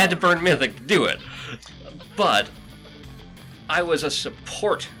 And I had to burn Mythic to do it. But I was a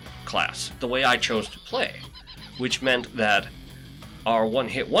support class, the way I chose to play, which meant that our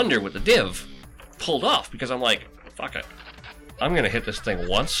one-hit wonder with the div pulled off, because I'm like, fuck it. I'm going to hit this thing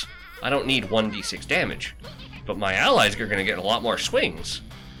once. I don't need 1d6 damage. But my allies are going to get a lot more swings.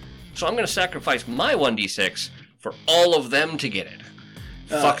 So I'm going to sacrifice my 1d6 for all of them to get it.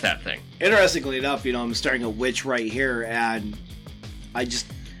 Fuck that thing. Interestingly enough, I'm starting a witch right here, and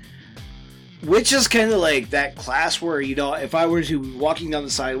witch is kind of like that class where, if I were to be walking down the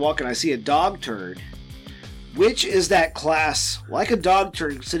sidewalk and I see a dog turd, witch is that class, like a dog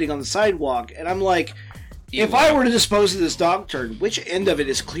turd sitting on the sidewalk, and I'm like, if I were to dispose of this dog turd, which end of it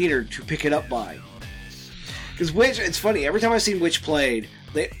is cleaner to pick it up by? Because Witch, it's funny, every time I've seen Witch played,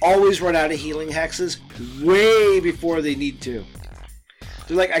 they always run out of healing hexes way before they need to.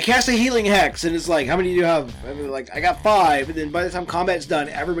 They're like, I cast a healing hex, and it's like, how many do you have? And they're like, I got 5, and then by the time combat's done,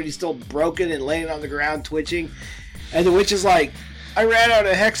 everybody's still broken and laying on the ground twitching, and the Witch is like, I ran out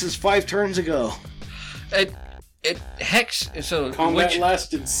of hexes 5 turns ago. So combat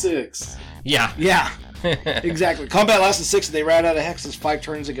lasted 6. Yeah. Yeah. Exactly. Combat lasted 6 and they ran out of hexes 5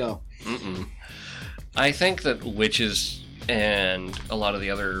 turns ago. I think that witches and a lot of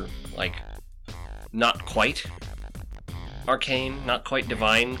the other, not quite arcane, not quite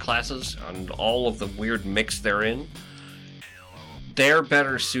divine classes, and all of the weird mix they're in, they're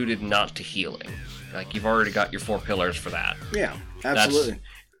better suited not to healing. You've already got your 4 pillars for that. Yeah, absolutely.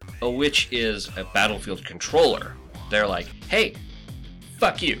 A witch is a battlefield controller. They're like, hey,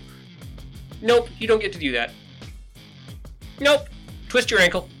 fuck you. Nope, you don't get to do that. Nope, twist your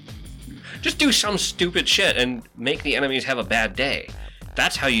ankle. Just do some stupid shit and make the enemies have a bad day.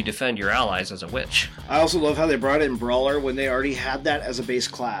 That's how you defend your allies as a witch. I also love how they brought in Brawler when they already had that as a base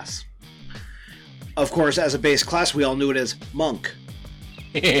class. Of course, as a base class, we all knew it as Monk.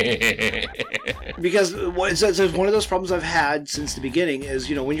 Because it's one of those problems I've had since the beginning is,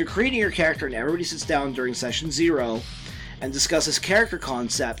 when you're creating your character and everybody sits down during session 0 and discusses character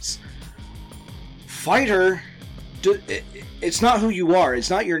concepts, fighter, it's not who you are. It's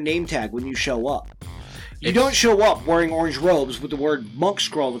not your name tag when you show up. You don't show up wearing orange robes with the word monk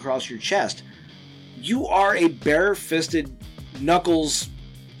scrawled across your chest. You are a bare-fisted knuckles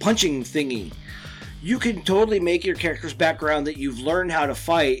punching thingy. You can totally make your character's background that you've learned how to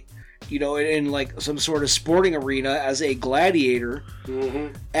fight, in some sort of sporting arena as a gladiator,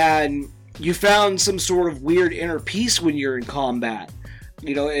 and You found some sort of weird inner peace when you're in combat.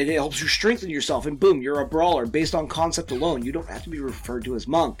 You know, it helps you strengthen yourself, and boom, you're a brawler based on concept alone. You don't have to be referred to as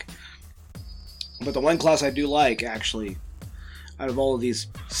monk. But the one class I do like, actually, out of all of these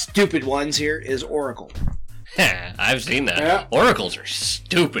stupid ones here, is Oracle. I've seen that. Yeah. Oracles are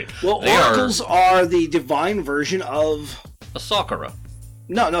stupid. Well, Oracles are the divine version of... a Sakura.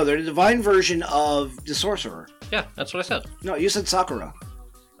 No, they're the divine version of the Sorcerer. Yeah, that's what I said. No, you said Sakura.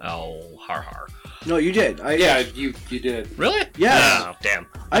 Oh, har. No, you did. Yeah, you did. Really? Yeah. Oh, damn.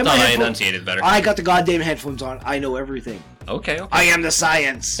 I I have thought my I headphone- enunciated better. I got the goddamn headphones on. I know everything. Okay. I am the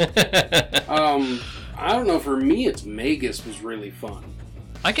science. I don't know, for me, it's Magus was really fun.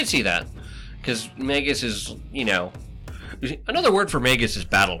 I could see that. Because Magus is, you know... Another word for Magus is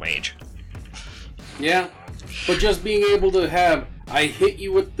Battle Mage. Yeah, but just being able to have, I hit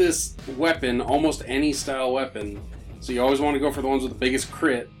you with this weapon, almost any style weapon, so you always want to go for the ones with the biggest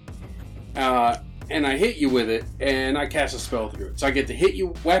crit, and I hit you with it, and I cast a spell through it. So I get to hit you,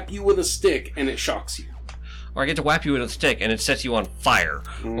 whap you with a stick, and it shocks you. Or I get to whap you with a stick and it sets you on fire.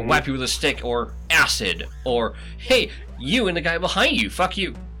 Or whap you with a stick or acid. Or, hey, you and the guy behind you, fuck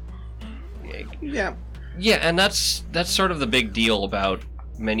you. Yeah. Yeah, and that's sort of the big deal about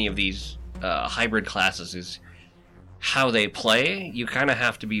many of these hybrid classes is how they play. You kind of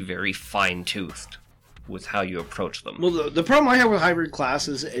have to be very fine-toothed with how you approach them. Well, the problem I have with hybrid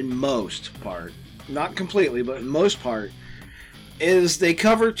classes, in most part, not completely, but in most part, is they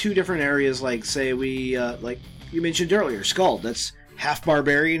cover two different areas. Like, say, like you mentioned earlier, Skald. That's half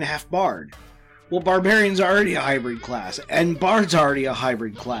barbarian, half bard. Well, barbarian's already a hybrid class, and bard's already a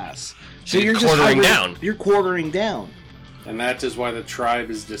hybrid class. So you're quartering down. You're quartering down. And that is why the tribe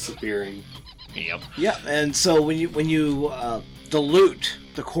is disappearing. Yep. Yeah, and so when you dilute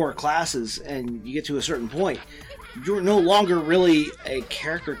the core classes and you get to a certain point, you're no longer really a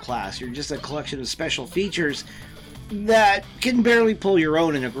character class. You're just a collection of special features that can barely pull your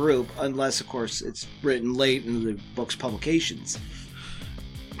own in a group, unless, of course, it's written late in the book's publications.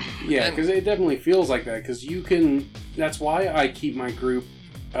 Yeah, because it definitely feels like that, because you can... That's why I keep my group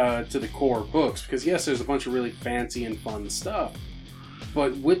to the core books, because yes, there's a bunch of really fancy and fun stuff,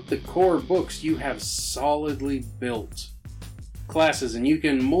 but with the core books, you have solidly built classes, and you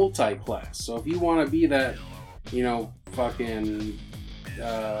can multi-class. So if you want to be that, you know, fucking...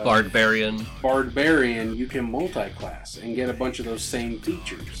 Barbarian, you can multi-class and get a bunch of those same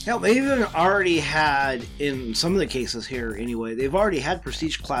features. Hell, they even already had, in some of the cases here anyway, they've already had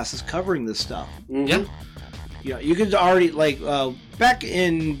prestige classes covering this stuff. Mm-hmm. Yeah. Yeah, you could already, like, back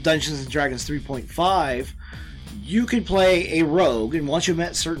in Dungeons & Dragons 3.5, you could play a rogue, and once you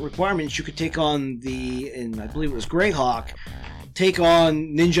met certain requirements, you could take on and I believe it was Greyhawk, take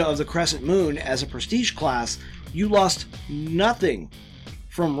on Ninja of the Crescent Moon as a prestige class. You lost nothing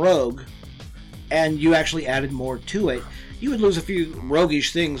from rogue, and you actually added more to it. You would lose a few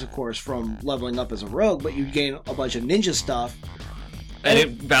roguish things, of course, from leveling up as a rogue, but you'd gain a bunch of ninja stuff. And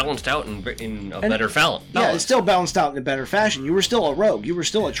it balanced out in a better balance. Yeah, it still balanced out in a better fashion. You were still a rogue. You were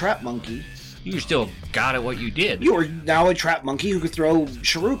still a trap monkey. You still got at what you did. You were now a trap monkey who could throw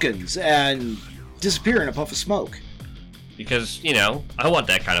shurikens and disappear in a puff of smoke. Because, you know, I want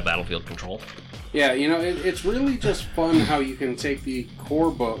that kind of battlefield control. Yeah, you know, it's really just fun how you can take the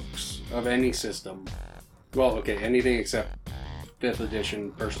core books of any system, well, okay, anything except 5th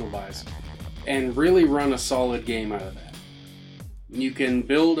edition personal buys, and really run a solid game out of that. You can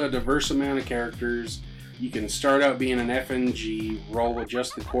build a diverse amount of characters. You can start out being an FNG, roll with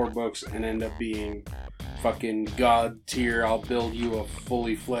just the core books, and end up being fucking god tier, I'll build you a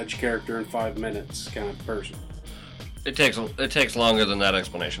fully fledged character in 5 minutes kind of person. It takes longer than that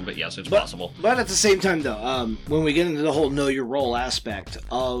explanation, but yes, it's possible. But at the same time, though, when we get into the whole know your role aspect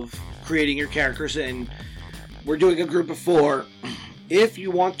of creating your characters, and we're doing a group of 4, if you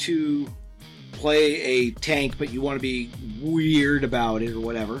want to play a tank, but you want to be weird about it or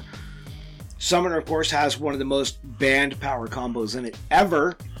whatever, Summoner, of course, has one of the most banned power combos in it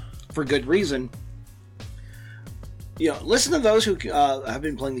ever, for good reason. You know, listen to those who have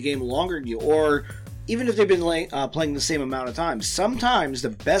been playing the game longer than you, or even if they've been playing the same amount of time. Sometimes the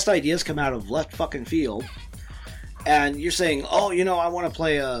best ideas come out of left fucking field, and you're saying, oh, you know, I want to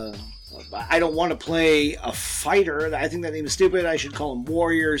play I don't want to play a fighter. I think that name is stupid. I should call them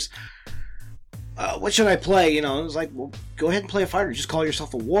warriors. What should I play? You know, it was like, well, go ahead and play a fighter. Just call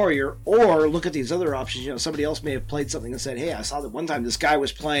yourself a warrior, or look at these other options. You know, somebody else may have played something and said, hey, I saw that one time this guy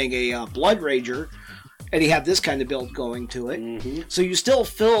was playing a Blood Rager, and he had this kind of build going to it. Mm-hmm. So you still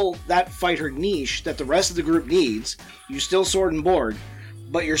fill that fighter niche that the rest of the group needs. You still sword and board,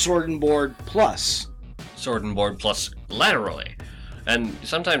 but you're sword and board plus. Sword and board plus laterally. And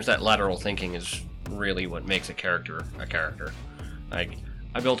sometimes that lateral thinking is really what makes a character a character. Like,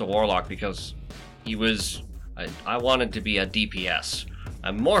 I built a warlock because he was... I wanted to be a DPS.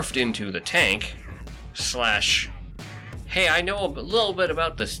 I morphed into the tank / hey, I know a little bit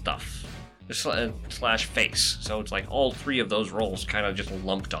about this stuff. / face. So it's like all three of those roles kind of just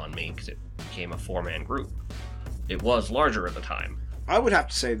lumped on me because it became a 4-man group. It was larger at the time. I would have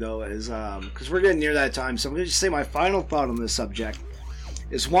to say, though, is because we're getting near that time, so I'm going to just say my final thought on this subject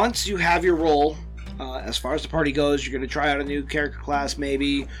is once you have your role, as far as the party goes, you're going to try out a new character class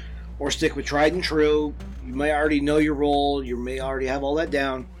maybe, or stick with tried and true. You may already know your role. You may already have all that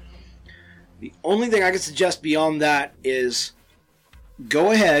down. The only thing I can suggest beyond that is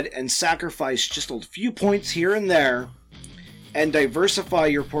go ahead and sacrifice just a few points here and there and diversify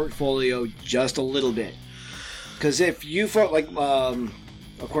your portfolio just a little bit. Because if you felt like, of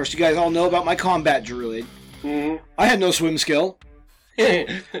course, you guys all know about my combat druid. Mm-hmm. I had no swim skill.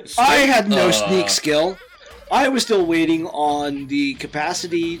 I had no sneak skill. I was still waiting on the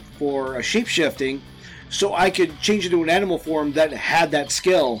capacity for shapeshifting so I could change into an animal form that had that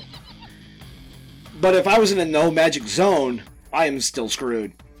skill. But if I was in a no magic zone, I am still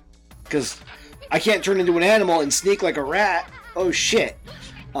screwed. Because I can't turn into an animal and sneak like a rat. Oh shit.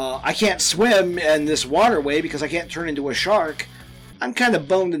 I can't swim in this waterway because I can't turn into a shark. I'm kind of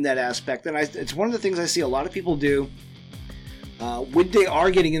boned in that aspect. And it's one of the things I see a lot of people do when they are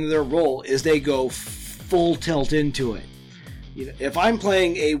getting into their role is they go full tilt into it. You know, if I'm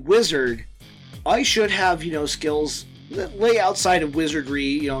playing a wizard, I should have, skills that lay outside of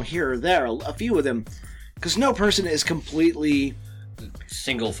wizardry, here or there, a few of them. Because no person is completely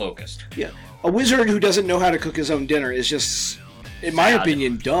single focused. Yeah. A wizard who doesn't know how to cook his own dinner is just, in my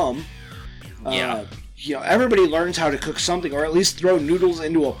opinion, dumb. Yeah. Everybody learns how to cook something, or at least throw noodles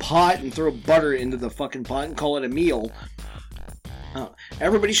into a pot and throw butter into the fucking pot and call it a meal.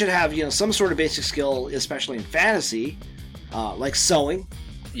 Everybody should have, some sort of basic skill, especially in fantasy, like sewing.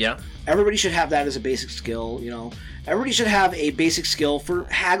 Yeah. Everybody should have that as a basic skill, Everybody should have a basic skill for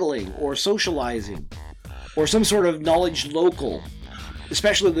haggling or socializing or some sort of knowledge local,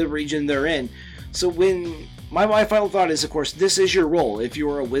 especially the region they're in. So when my final thought is, of course, this is your role. If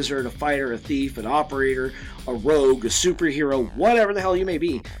you're a wizard, a fighter, a thief, an operator, a rogue, a superhero, whatever the hell you may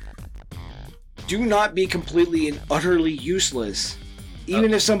be, do not be completely and utterly useless.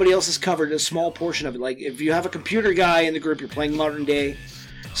 Even if somebody else has covered a small portion of it. Like, if you have a computer guy in the group, you're playing modern day,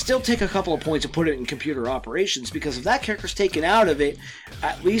 still take a couple of points and put it in computer operations, because if that character's taken out of it,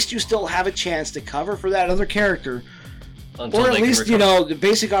 at least you still have a chance to cover for that other character. Or at least, the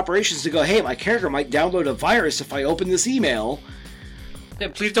basic operations to go, hey, my character might download a virus if I open this email. Yeah,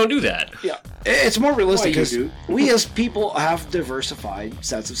 please don't do that. Yeah, it's more realistic because we as people have diversified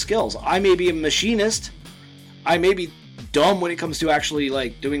sets of skills. I may be a machinist. I may be dumb when it comes to actually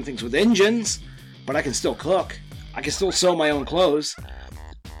doing things with engines, but I can still cook. I can still sew my own clothes.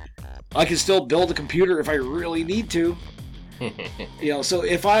 I can still build a computer if I really need to. So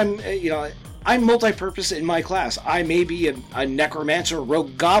if I'm multi-purpose in my class. I may be a necromancer,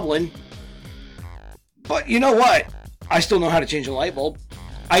 rogue goblin, but you know what? I still know how to change a light bulb.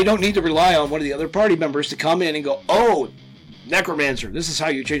 I don't need to rely on one of the other party members to come in and go, oh, necromancer, this is how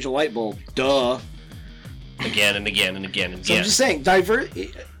you change a light bulb. Duh. Again and again and again and again. So I'm just saying,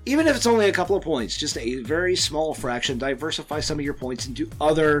 even if it's only a couple of points, just a very small fraction, diversify some of your points into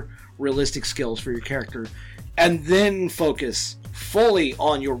other realistic skills for your character, and then focus fully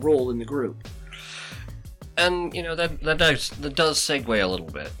on your role in the group. And, that does segue a little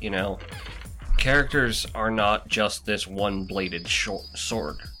bit, Characters are not just this one-bladed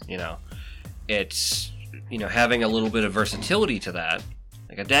sword, It's, having a little bit of versatility to that.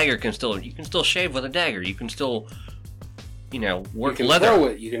 Like a dagger you can still shave with a dagger. You can still, work leather. You can throw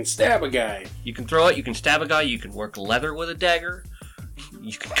it. You can stab a guy. You can throw it. You can stab a guy. You can work leather with a dagger.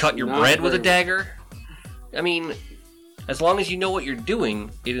 You can cut your bread with a dagger. I mean, as long as you know what you're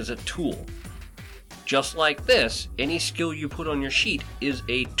doing, it is a tool. Just like this, any skill you put on your sheet is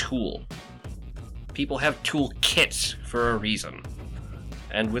a tool. People have tool kits for a reason.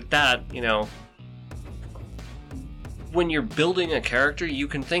 And with that, when you're building a character, you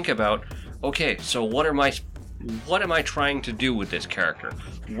can think about, okay, so what am I trying to do with this character?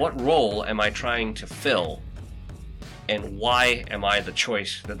 What role am I trying to fill? And why am I the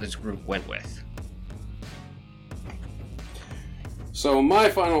choice that this group went with? So my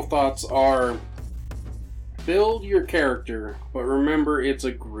final thoughts are, build your character, but remember it's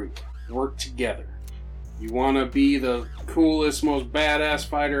a group. Work together. You want to be the coolest, most badass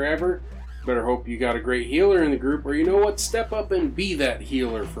fighter ever? Better hope you got a great healer in the group, or you know what? Step up and be that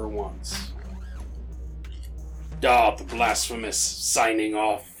healer for once. Darth Blasphemous signing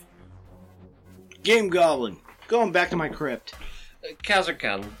off. Game Goblin, going back to my crypt.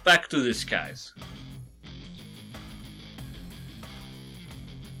 Kazakan, back to the skies.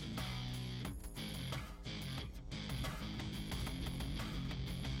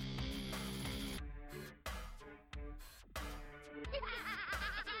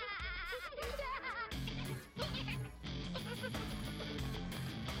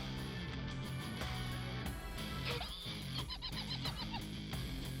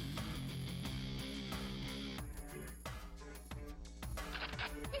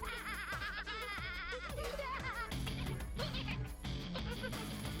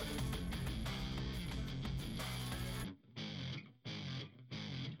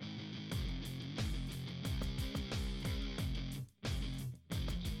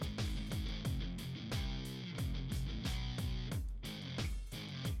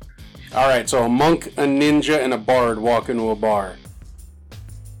 Alright, so a monk, a ninja, and a bard walk into a bar.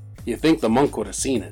 You think the monk would have seen it.